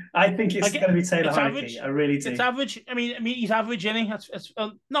 I think it's going to be Taylor Heinicke. Average. I really do. It's average. I mean, he's average, isn't he?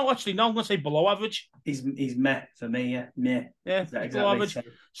 No, actually, no. I'm going to say below average. He's meh for me. Yeah, meh. Yeah, exactly below average.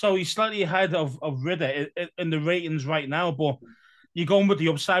 So he's slightly ahead of Ridder in the ratings right now, but you're going with the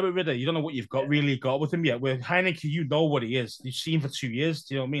upside with Ridder. You don't know what you've really got with him yet. With Heinicke, you know what he is. You've seen him for 2 years.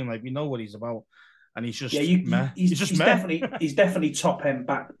 Do you know what I mean? Like, we know what he's about. And he's just he's definitely top end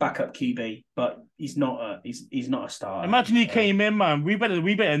backup QB, but he's not a starter. Imagine he came in, man. We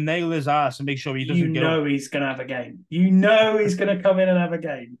better nail his ass and make sure he doesn't. He's gonna have a game. You know he's gonna come in and have a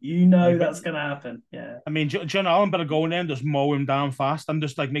game. You know that's gonna happen. Yeah. I mean, John Allen better go in there and just mow him down fast and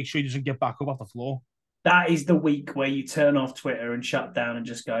just like make sure he doesn't get back up off the floor. That is the week where you turn off Twitter and shut down and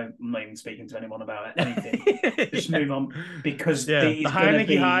just go, I'm not even speaking to anyone about anything. Just move on, because the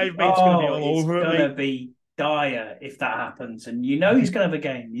Heinicke hive mate's going to be all over it. It's going to be dire if that happens. And you know he's going to have a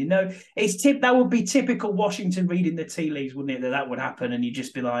game. You know, that would be typical Washington reading the tea leaves, wouldn't it? That would happen, and you'd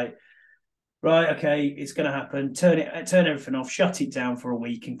just be like, right, okay, it's going to happen. Turn everything off, shut it down for a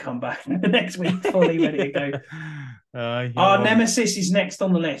week, and come back the next week fully ready to go. Our nemesis is next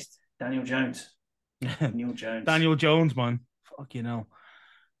on the list, Daniel Jones. Daniel Jones, man. Fuck, you know.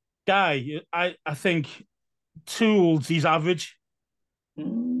 Guy, I think tools, he's average.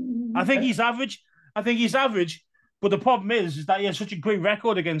 I think he's average. But the problem is that he has such a great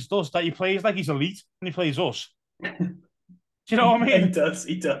record against us that he plays like he's elite and he plays us. Do you know what I mean?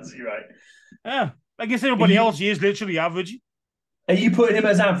 He does, you're right. Yeah. Against everybody else, he is literally average. Are you putting him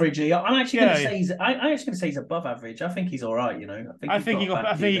as average? I'm actually going to say he's above average. I think he's all right. You know, I think he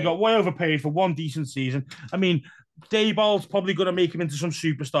got way overpaid for one decent season. I mean, Daboll's probably going to make him into some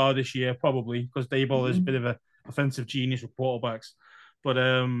superstar this year, probably, because Daboll is a bit of an offensive genius with quarterbacks. But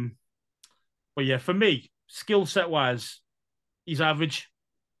yeah, for me, skill set wise, he's average.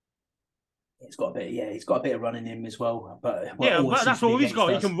 He's got a bit of running in him as well. But that's all he's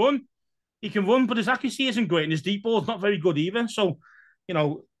got. He can run, but his accuracy isn't great, and his deep ball is not very good either. So, you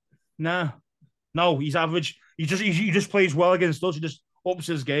know, no, he's average. He just plays well against us. He just ups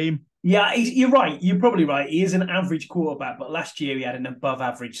his game. Yeah, you're right. You're probably right. He is an average quarterback, but last year he had an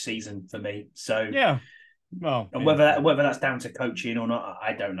above-average season for me. So yeah, whether that's down to coaching or not,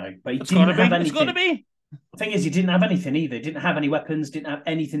 I don't know. But it's got to be. The thing is, he didn't have anything either. He didn't have any weapons. Didn't have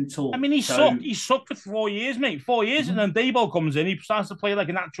anything at all. I mean, he sucked for 4 years, mate. 4 years, and then Daboll comes in. He starts to play like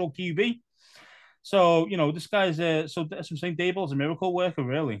an actual QB. So, you know, this guy's so that's what I'm saying. Daboll's a miracle worker,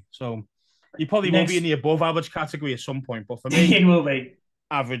 really. So he probably will be in the above average category at some point, but for me, he will be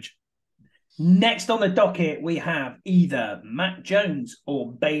average. Next on the docket, we have either Mac Jones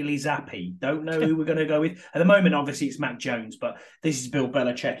or Bailey Zappi. Don't know who we're going to go with. At the moment, obviously, it's Mac Jones, but this is Bill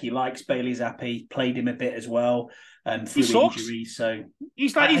Belichick. He likes Bailey Zappi, played him a bit as well through injuries. So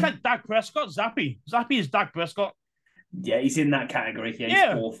he's like Dak Prescott. Zappi is Dak Prescott. Yeah, he's in that category. Yeah,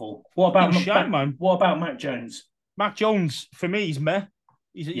 he's awful. What about Mac Jones? Mac Jones, for me, he's meh.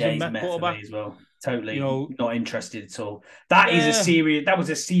 He's a meh quarterback for me as well. Totally, not interested at all. That was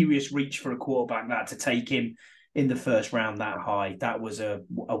a serious reach for a quarterback that to take him in the first round that high. That was a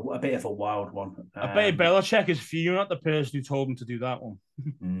bit of a wild one. I bet Belichick is fuming at the person who told him to do that one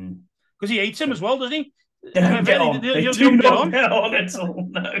because he hates him as well, doesn't he? They don't get on. They do not get on at all.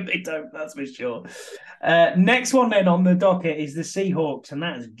 No, they don't. That's for sure. Next one then on the docket is the Seahawks, and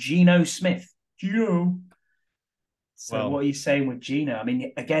that is Geno Smith. So what are you saying with Geno? I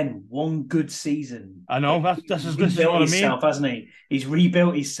mean, again, one good season. I know this is what I mean. Himself, hasn't he? He's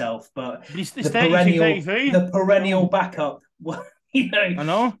rebuilt himself, but he's the perennial backup. You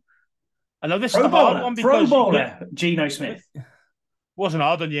know, I know this is the hard one because Pro Bowler Geno Smith. Wasn't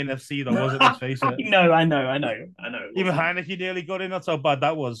hard on the NFC though, was it? Let's face it. No, I know. Even Heinicke nearly got in. That's how bad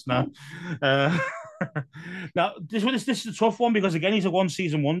that was. Now, now this is a tough one because again he's a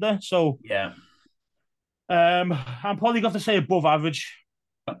one-season wonder. So yeah, I'm probably got to say above average.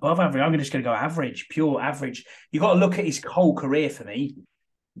 Above average. I'm just going to go average, pure average. You got to look at his whole career for me.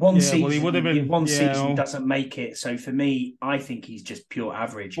 One season doesn't make it. So for me, I think he's just pure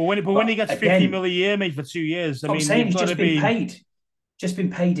average. But when he gets 50 mil a year, made for 2 years, I'm saying he's just been paid. Just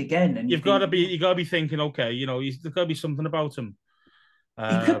been paid again, and you got to be thinking, okay, there's got to be something about him.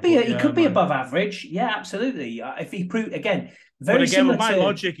 He could be above average, yeah, absolutely. If he proved again, with my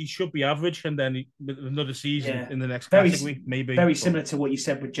logic, he should be average, and then another season in the next category, maybe. Very similar to what you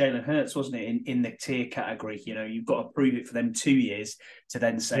said with Jalen Hurts, wasn't it? In the tier category, you've got to prove it for them 2 years to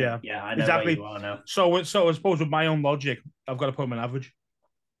then say, I know exactly where you are now. So I suppose with my own logic, I've got to put him in average.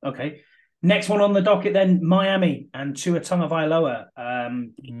 Okay. Next one on the docket, then Miami and Tua Tagovailoa.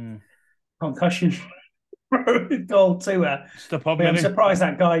 concussion goal to her. It's the problem. I'm surprised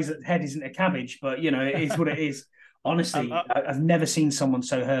that guy's head isn't a cabbage, but it is what it is. Honestly, I've never seen someone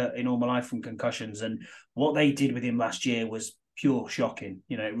so hurt in all my life from concussions, and what they did with him last year was pure shocking.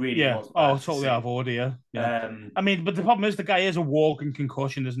 It really was. Oh, totally out of order. Yeah. I mean, but the problem is the guy is a walking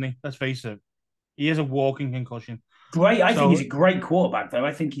concussion, isn't he? Let's face it. He is a walking concussion. Great. I think he's a great quarterback, though.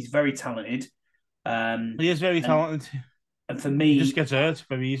 I think he's very talented. He is very talented. And for me, he just gets hurt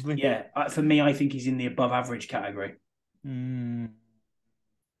very easily. Yeah. For me, I think he's in the above average category.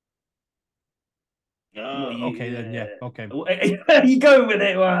 Okay, then, yeah, okay. You go with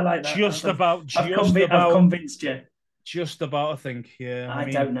it. Well, I like that. I've convinced you. Just about, I think. Yeah, I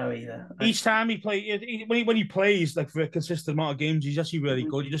don't know either. Each time he plays, when he plays like for a consistent amount of games, he's actually really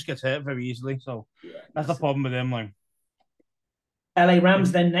good. He just gets hurt very easily, so that's the problem with him. Like LA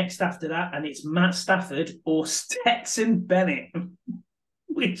Rams then next after that, and it's Matt Stafford or Stetson Bennett.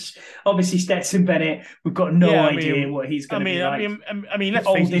 Which obviously Stetson Bennett, we've got no idea what he's going to be like. I mean, let's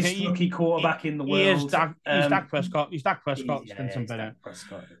face it, oldest rookie quarterback in the world. He's Dak Prescott. He's Dak Prescott. Stetson Bennett.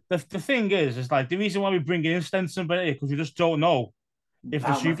 The thing is like the reason why we bring in Stetson Bennett because we just don't know if the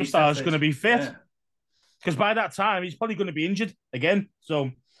superstar is going to be fit. Because by that time he's probably going to be injured again.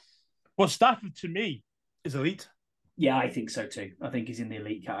 So, but Stafford to me is elite. Yeah, I think so too. I think he's in the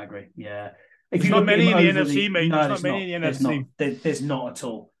elite category. Yeah. There's not many in the NFC, mate. There's not many in the NFC. There's not at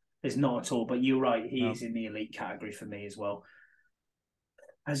all. There's not at all. But you're right. He is in the elite category for me as well.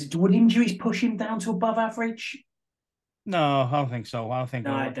 Would injuries push him down to above average? No, I don't think so. I don't think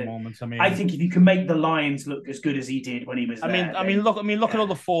at the moment. I think if you can make the Lions look as good as he did when he was there. Look at all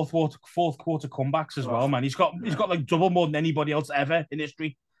the fourth quarter comebacks as well, man. He's got like double more than anybody else ever in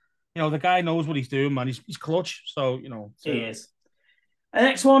history. The guy knows what he's doing, man. He's clutch. So he is. The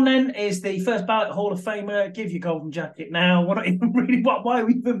next one then is the first ballot Hall of Famer. Give your golden jacket now. Why are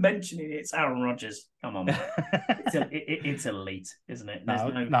we even mentioning it? It's Aaron Rodgers. Come on, man. It's elite, isn't it?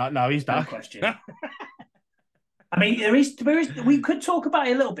 No, he's that. No question. I mean, there is. We could talk about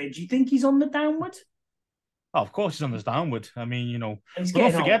it a little bit. Do you think he's on the downward? Oh, of course he's on the downward. I mean, He's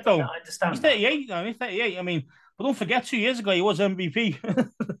don't forget old, though. I understand. He's 38. He's 38. I mean, but don't forget 2 years ago he was MVP.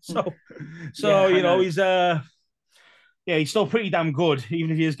 He's he's still pretty damn good,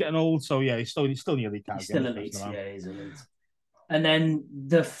 even if he is getting old. So yeah, he's still nearly elite. He's still elite. Yeah, he's elite. And then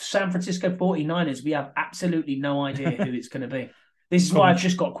the San Francisco 49ers, we have absolutely no idea who it's going to be. This is why I've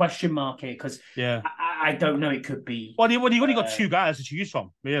just got a question mark here because I don't know. It could be. Well, you've only got two guys to choose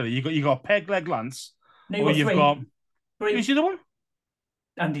from. Really, you got Peg Leg Lance, or you've got three. Who's the other one?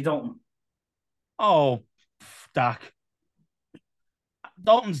 Andy Dalton. Oh, Dak.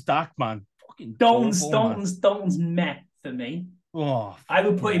 Dalton's Dak, man. Fucking Dalton's meh for me. Oh, I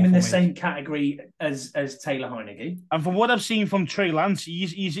would put him in the same category as Taylor Heineke. And from what I've seen from Trey Lance,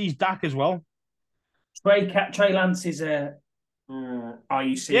 he's Dak as well. Trey Lance is a. Are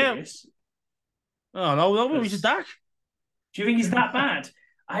you serious? Yeah. Oh no, he's a Dak. Do you think he's that bad?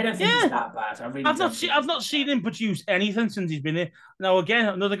 I don't think he's that bad. I've not seen him produce anything since he's been here. Now again,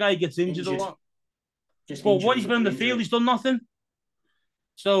 another guy gets injured a lot. But what he's been in the field, he's done nothing.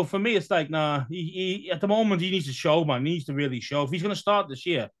 So for me, it's like, nah. He at the moment he needs to show, man. He needs to really show if he's going to start this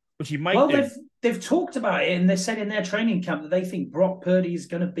year, which he might. Well, they've talked about it, and they said in their training camp that they think Brock Purdy is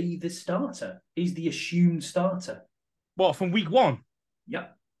going to be the starter. He's the assumed starter. What, from week one?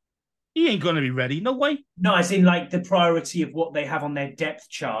 Yep. He ain't going to be ready. No way. No, as in like the priority of what they have on their depth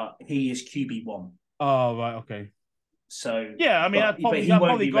chart. He is QB1. Oh right, okay. So yeah, I mean, I'd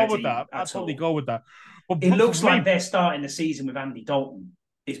probably go with that. I'd probably go with that. But it looks like they're starting the season with Andy Dalton.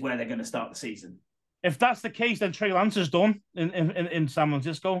 Is where they're going to start the season. If that's the case, then Trey Lance is done in San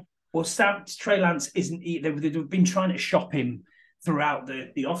Francisco. Well, Trey Lance isn't. They've been trying to shop him throughout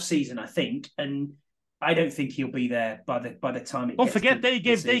the off season, I think, and I don't think he'll be there by the time it. Don't forget they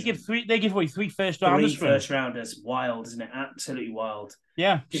give away three first rounders. Three first rounders, wild, isn't it? Absolutely wild.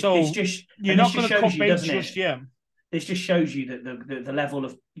 Yeah. So you're not going to compete just yet. This just shows you that the level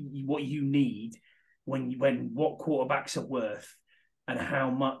of what you need when what quarterbacks are worth. And how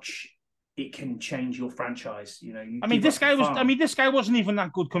much it can change your franchise, this guy wasn't even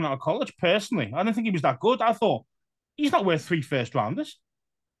that good coming out of college. Personally, I don't think he was that good. I thought he's not worth 3 first rounders.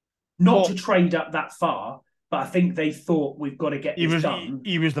 Not to trade up that far, but I think they thought we've got to get this done.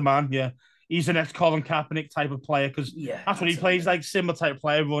 He was the man. Yeah, he's the next Colin Kaepernick type of player because that's what he plays like. Similar type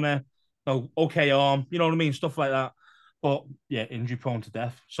player, runner, okay arm, you know what I mean, stuff like that. But yeah, injury prone to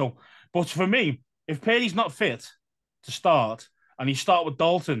death. So, but for me, if Purdy's not fit to start. And you start with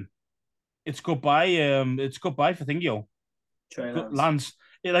Dalton. It's goodbye. It's goodbye for Thingio. Trey Lance.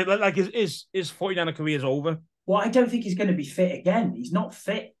 Like his 49er career is over. Well, I don't think he's going to be fit again. He's not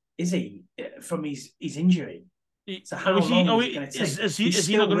fit. is he, from his injury? So how long is it going to take? Is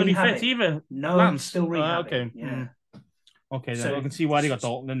he not going to be fit either? No, Lance? Still rehabbing. Okay. Yeah. Okay, then I can see why they got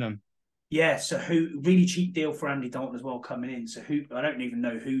Dalton in them. Yeah, so who really cheap deal for Andy Dalton as well coming in. So who I don't even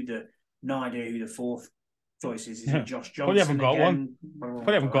know no idea who the fourth choice is. Is it Josh Johnson? Probably haven't got one.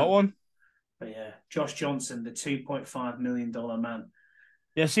 Probably haven't got one. But yeah, Josh Johnson, the $2.5 million man.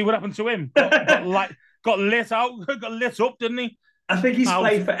 Yeah, see what happened to him. Got lit up, didn't he? I think he's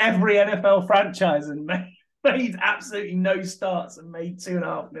played for every NFL franchise and made absolutely no starts and made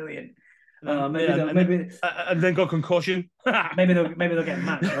 $2.5 million. And then got concussion. maybe they'll get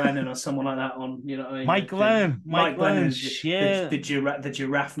Matt Glennon or someone like that on. You know what I mean? Mike Glennon. The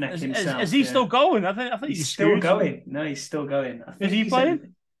giraffe neck himself. Is he still going? I think he's still going. No, he's still going. Is he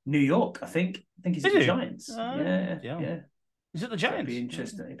playing? New York, I think. He's at the Giants. Yeah. Is it the Giants?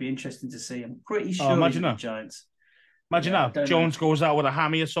 It'd be interesting to see. I'm pretty sure he's at the Giants. Imagine that. Jones goes out with a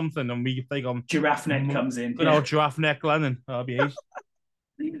hammy or something and we think Giraffe neck comes in. Good old giraffe neck Glennon. That'll be ace.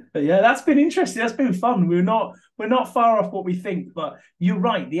 But yeah, that's been interesting. That's been fun. We're not far off what we think, but you're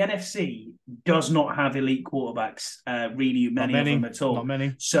right. The NFC does not have elite quarterbacks, really many of them at all. Not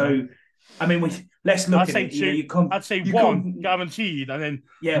many. So, I mean, let's look at it. Two. I'd say one guaranteed, and then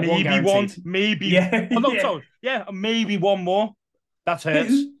maybe one, maybe maybe one more. That's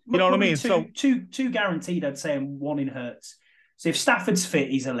Hurts. You know what I mean? Two guaranteed, I'd say, and one in Hurts. So if Stafford's fit,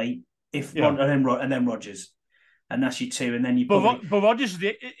 he's elite. And then Rodgers. And that's your two, and then you. But Rodgers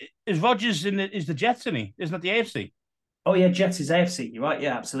is Rodgers is the Jets, isn't he? Isn't that the AFC? Oh yeah, Jets is AFC. You're right.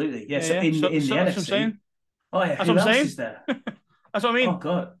 Yeah, absolutely. Yeah. So in the NFC. That's what I'm saying. Oh yeah. Who else is there? That's what I mean. Oh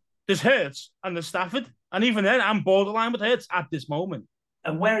god. There's Hurts and there's Stafford, and even then, I'm borderline with Hurts at this moment.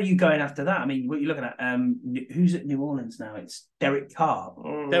 And where are you going after that? I mean, what are you looking at? Who's at New Orleans now? It's Derek Carr.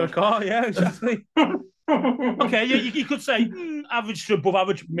 Derek Carr, yeah, exactly. Okay, you could say average to above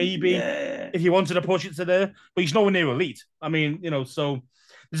average, maybe, if you wanted to push it to there, but he's nowhere near elite. I mean, so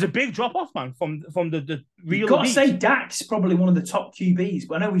there's a big drop off, man, from the real. You've got to say Dak's probably one of the top QBs,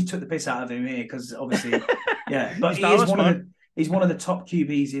 but I know we took the piss out of him here because obviously, but he's one of the top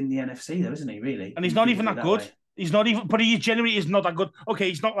QBs in the NFC, though, isn't he? Really, and he's not even that good. He's not even, but he generally is not that good. Okay,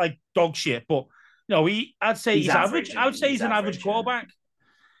 he's not like dog shit, but I'd say he's average. I would say he's an average quarterback.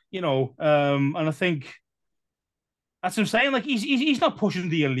 And I think that's what I'm saying. Like he's not pushing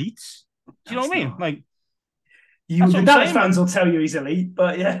the elites. Do you know what I mean? Like the Dallas fans will tell you he's elite,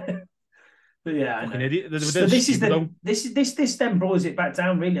 but yeah. But yeah, fucking idiot. So this then boils it back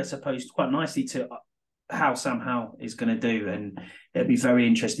down, really, I suppose, quite nicely to how Sam Howell is going to do, and it'll be very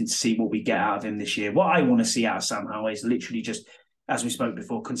interesting to see what we get out of him this year. What I want to see out of Sam Howell is literally just, as we spoke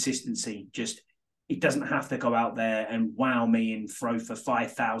before, consistency. Just he doesn't have to go out there and wow me and throw for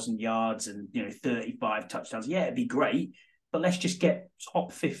 5,000 yards and 35 touchdowns. Yeah, it'd be great, but let's just get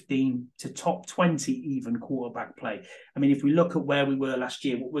top 15 to top 20 even quarterback play. I mean, if we look at where we were last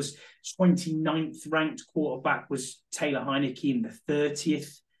year, what was 29th ranked quarterback was Taylor Heineke, and the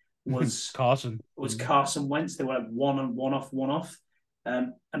 30th was Carson Wentz. They were like one off. I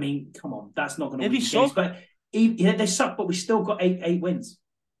mean, come on, that's not going to win games. But they suck, but we still got eight wins.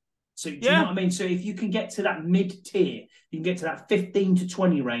 So do you know what I mean? So if you can get to that mid-tier, you can get to that 15 to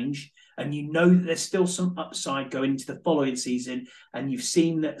 20 range, and you know that there's still some upside going into the following season, and you've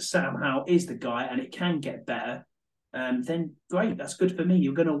seen that Sam Howell is the guy and it can get better, then great, that's good for me.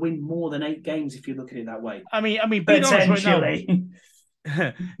 You're going to win more than 8 games if you look at it that way. I mean, being honest right now,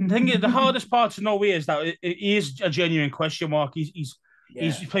 the hardest part to know is that it is a genuine question mark. He's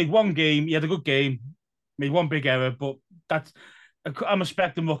played one game, he had a good game, made one big error, but I'm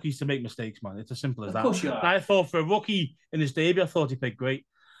expecting rookies to make mistakes, man. It's as simple as that. Of course you are. I thought for a rookie in his debut, I thought he played great.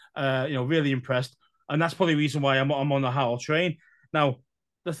 Really impressed, and that's probably the reason why I'm on the Howell train. Now,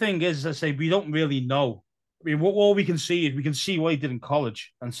 the thing is, as I say, we don't really know. I mean, all we can see is we can see what he did in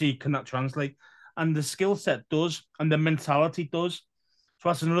college and see can that translate, and the skill set does, and the mentality does. So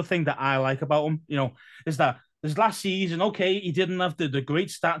that's another thing that I like about him. Is that this last season, okay, he didn't have the great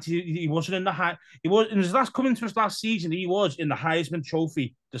stats. He wasn't in the high. He was in his last season. He was in the Heisman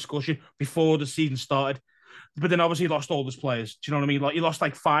Trophy discussion before the season started. But then obviously he lost all his players. Do you know what I mean? Like he lost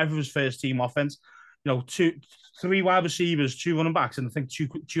like 5 of his first team offense. 3 wide receivers, 2 running backs, and I think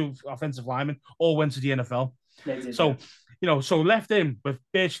two offensive linemen all went to the NFL. So left him with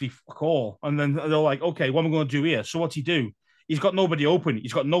basically fuck all. And then they're like, okay, what am I going to do here? So what's he do? He's got nobody open.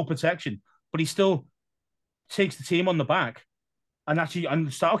 He's got no protection, but he still takes the team on the back and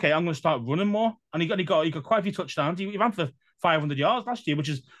start. Okay, I'm going to start running more. And he got quite a few touchdowns. He ran for 500 yards last year, which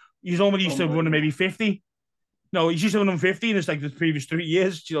is he's only used to running maybe 50. No, he's used to running 50 in the previous 3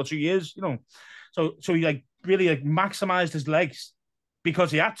 years, 2 years. So he really maximized his legs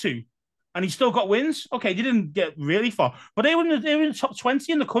because he had to. And he still got wins. Okay, they didn't get really far, but they were in the top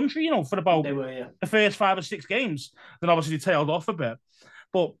 20 in the country, for about the first 5 or 6 games. Then obviously they tailed off a bit.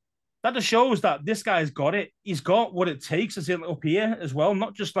 But that just shows that this guy's got it. He's got what it takes to sit up here as well.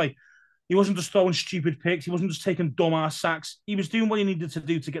 Not just like, he wasn't just throwing stupid picks. He wasn't just taking dumbass sacks. He was doing what he needed to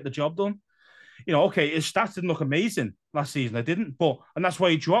do to get the job done. Okay, his stats didn't look amazing last season. They didn't, and that's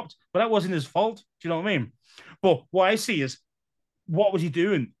why he dropped. But that wasn't his fault. Do you know what I mean? But what I see is, what was he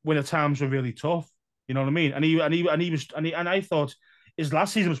doing when the times were really tough? You know what I mean? And I thought his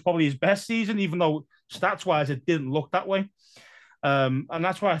last season was probably his best season, even though stats wise it didn't look that way. And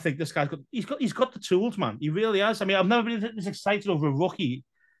that's why I think this guy's got the tools, man. He really has. I mean, I've never been this excited over a rookie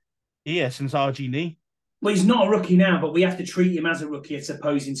here since RG. Well, he's not a rookie now, but we have to treat him as a rookie, I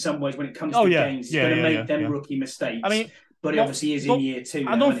suppose, in some ways when it comes to games. He's going to make them rookie mistakes. I mean, but he obviously is in year 2.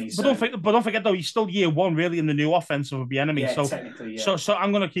 Don't forget though, he's still year 1 really in the new offense of the enemy. Yeah, so technically, so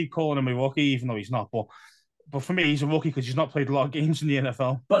I'm going to keep calling him a rookie, even though he's not. But for me, he's a rookie because he's not played a lot of games in the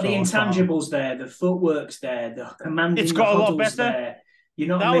NFL. But the intangibles there, the footwork's there, the commanding. It's got a lot better. There. You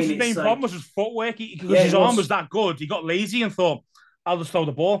know what I mean? Was his main problem was his footwork. Because his arm was that good. He got lazy and thought, I'll just throw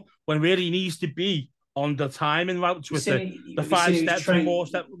the ball, when really he needs to be on the timing routes with the 5 steps, 4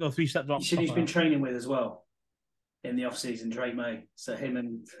 steps, 3 step drops. You he's been training with as well in the off-season, Drake May. So him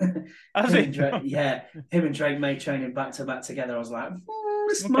and him and Drake May training back to back together. I was like,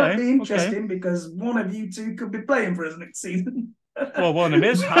 this might be interesting because one of you two could be playing for us next season. Well, one of them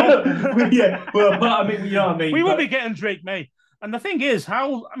is. How? But I mean, you know what I mean. We will be getting Drake May. And the thing is,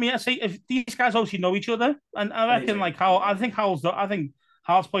 I say if these guys obviously know each other, and I reckon I think Howell's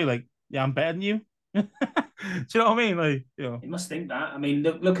probably like, yeah, I'm better than you. Do you know what I mean? Like, he must think that. I mean,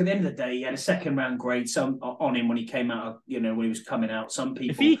 look at the end of the day, he had a 2nd round grade on him when he came out. When he was coming out, some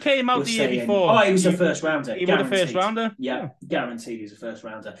people. If he came out the year before, he was a first rounder. He was a first rounder. Yeah, guaranteed he's a first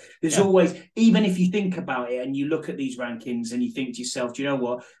rounder. There's always, even if you think about it and you look at these rankings and you think to yourself, do you know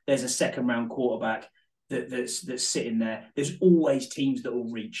what? There's a 2nd round quarterback that's sitting there. There's always teams that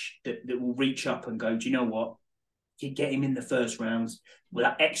will reach up and go, do you know what? You get him in the first rounds. Well,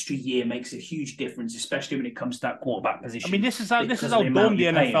 that extra year makes a huge difference, especially when it comes to that quarterback position. I mean, this is how dumb the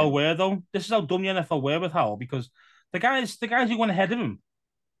NFL were, though. This is how dumb the NFL were with Howell, because the guys who went ahead of him,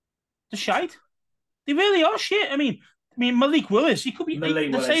 they're shite. They really are shit. I mean, Malik Willis, he could be.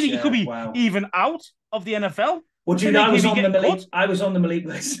 He could be even out of the NFL. Well, do you know, I was on the Malik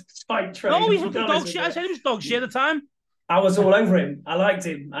Willis spike train. No, he's dog shit. I said he was dog shit at the time. I was all over him. I liked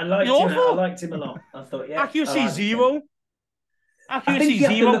him. I liked him a lot. I thought, accuracy zero. I think you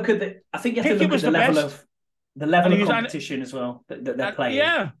have to look at the level of competition as well that they're playing.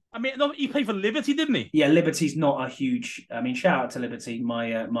 Yeah, I mean, he played for Liberty, didn't he? Yeah, Liberty's not a huge. I mean, shout out to Liberty.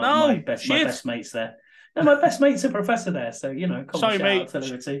 My best mates there. No, my best mate's a professor there, so shout out to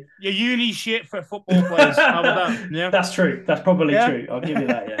Liberty. Your uni shit for football players. How about that? Yeah, that's true. That's probably true. I'll give you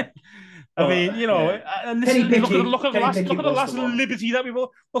that. Yeah. I mean, and this look at the last Liberty that we got.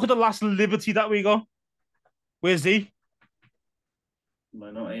 Look at the last Liberty that we got. Where's he?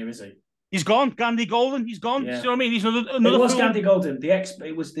 Well, not here, is he? He's gone. Gandy Golden. He's gone. Yeah. You know what I mean? He's another. It was Gandy Golden.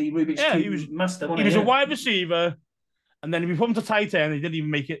 It was the Rubik's Cube master. He was a wide receiver, and then we put him to tight end. He didn't even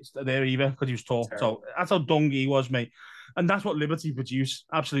make it there either because he was tall. So that's how dung he was, mate. And that's what Liberty produce.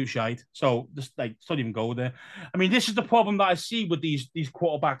 Absolute shite. So just don't even go there. I mean, this is the problem that I see with these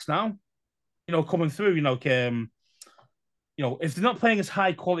quarterbacks now. Coming through, if they're not playing as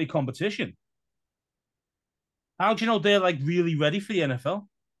high quality competition, how do you know they're like really ready for the NFL?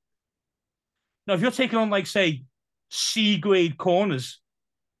 Now, if you're taking on like say C grade corners,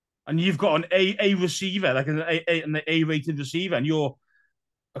 and you've got an A receiver, like an A rated receiver, and you're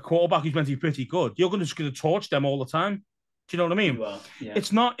a quarterback who's meant to be pretty good, you're just going to torch them all the time. Do you know what I mean? Yeah.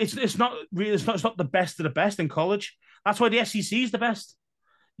 It's not the best of the best in college. That's why the SEC is the best.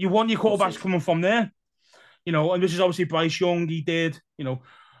 You want your quarterbacks coming from there, and this is obviously Bryce Young. He did,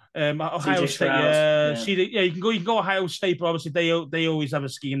 Ohio State. You can go Ohio State, but obviously they always have a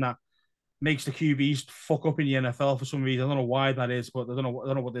scheme that makes the QBs fuck up in the NFL for some reason. I don't know why that is, but I don't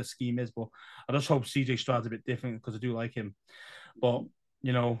know what their scheme is. But I just hope CJ Stroud's a bit different because I do like him. But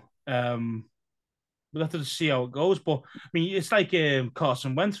we'll have to see how it goes. But I mean, it's like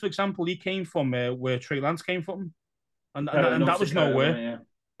Carson Wentz, for example. He came from where Trey Lance came from, and that was nowhere. Yeah.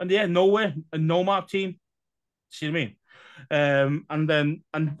 And nowhere, a no-mark team. See what I mean?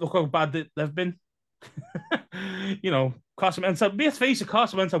 And look how bad they've been. Carson Wentz. Let's face it,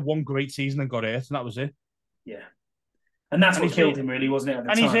 Carson Wentz had one great season and got hurt, and that was it. Yeah, and that's what killed him, really, wasn't it? At the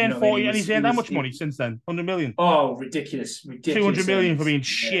time, he's earned 40, and he's earned how much money since then? 100 million. Oh, ridiculous! 200 million for being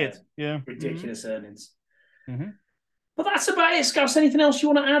shit. Yeah, ridiculous earnings. Mm-hmm. But that's about it, Scouse. Anything else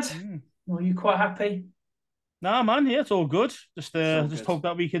you want to add? Or are you quite happy? Nah, man. Yeah, it's all good. Just hope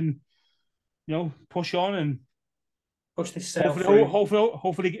that we can, push on and push this through.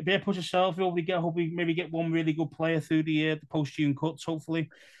 Hopefully, push yourself. Hopefully, maybe get one really good player through the post-June cuts. Hopefully,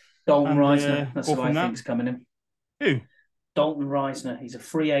 Dalton Reisner. That's who I think's coming in. Who? Dalton Reisner. He's a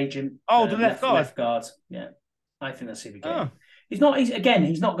free agent. Oh, the left guard. Left guard. Yeah, I think that's who we get. He's not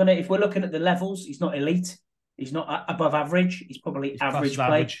going to. If we're looking at the levels, he's not elite. He's not above average. He's probably average play.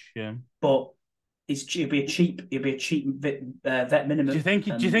 Average, yeah. But he'll be a cheap vet minimum. Do you think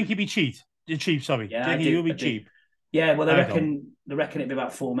he'd be cheap? Cheap, sorry. Yeah, do you think he'll be cheap? Yeah, well, they reckon it'd be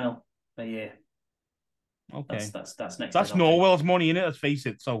about $4 million a year. Okay, that's next. That's Norwell's money in it. Let's face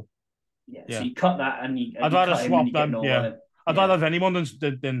it. So yeah. So you cut that, and I'd rather swap them. Yeah, I'd rather have anyone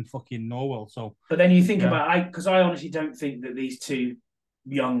than fucking Norwell. So, but then you think about because I honestly don't think that these two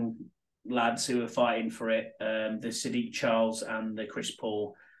young lads who are fighting for it, the Sadiq Charles and the Chris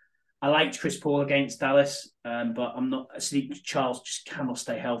Paul. I liked Chris Paul against Dallas, but I'm not. Sadiq Charles just cannot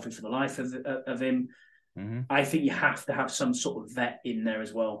stay healthy for the life of him. Mm-hmm. I think you have to have some sort of vet in there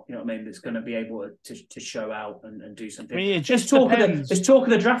as well. You know what I mean? That's going to be able to show out and do something. I mean, it just depends. There's talk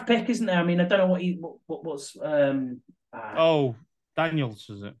of the draft pick, isn't there? I mean, I don't know what's. Daniels,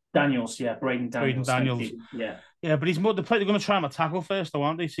 is it? Daniels, yeah, Braden Daniels. Yeah, but he's more. They're going to try him a tackle first, though,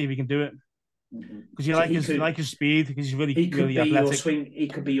 aren't they? See if he can do it. Because you like his speed. Because he's really athletic. He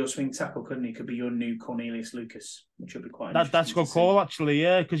could be your swing tackle, couldn't he? He could be your new Cornelius Lucas, which would be quite. That's a good call, actually.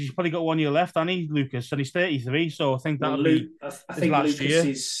 Yeah, because he's probably got one year left, and he's Lucas, and he's 33. So I think that'll be. I think last year.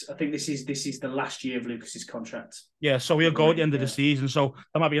 I think this is the last year of Lucas's contract. Yeah, so he'll go at the end of the season. So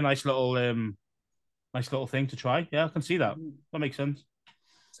that might be a nice little thing to try. Yeah, I can see that. That makes sense.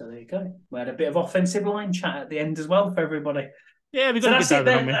 So there you go. We had a bit of offensive line chat at the end as well for everybody. Yeah, we've got to get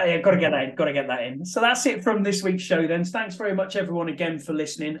that in. Yeah, got to get that in. So that's it from this week's show then. Thanks very much, everyone, again for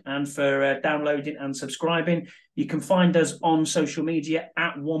listening and for downloading and subscribing. You can find us on social media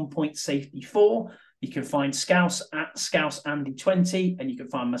at 1.safety4. You can find Scouse at ScouseAndy20, and you can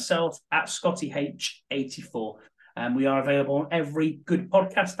find myself at ScottyH84. We are available on every good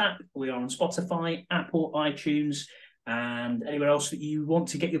podcast app. We are on Spotify, Apple, iTunes, and anywhere else that you want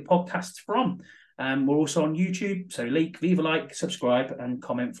to get your podcasts from. We're also on YouTube, so leave a like, subscribe, and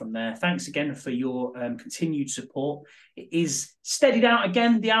comment from there. Thanks again for your continued support. It is steadied out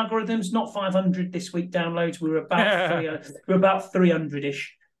again. The algorithm's not 500 this week downloads. We're about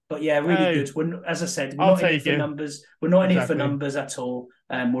 300-ish. But yeah, really good. As I said, we're not in it for numbers. We're not in it for numbers at all.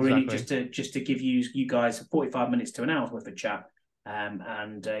 We're in it just to give you guys 45 minutes to an hour's worth of chat. We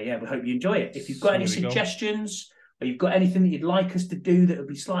hope you enjoy it. If you've got any suggestions or you've got anything that you'd like us to do that would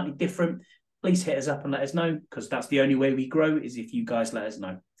be slightly different, please hit us up and let us know, because that's the only way we grow is if you guys let us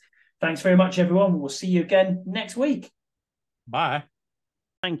know. Thanks very much, everyone. We'll see you again next week. Bye.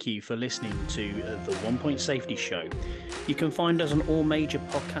 Thank you for listening to the 1 Point Safety Show. You can find us on all major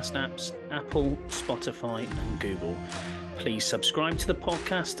podcast apps, Apple, Spotify, and Google. Please subscribe to the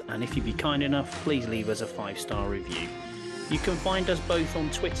podcast, and if you'd be kind enough, please leave us a 5-star review. You can find us both on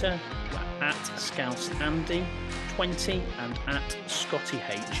Twitter at ScouseAndy20 and at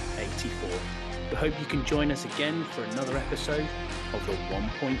ScottyH84. We hope you can join us again for another episode of the 1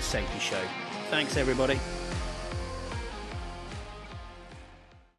 Point Safety Show. Thanks, everybody.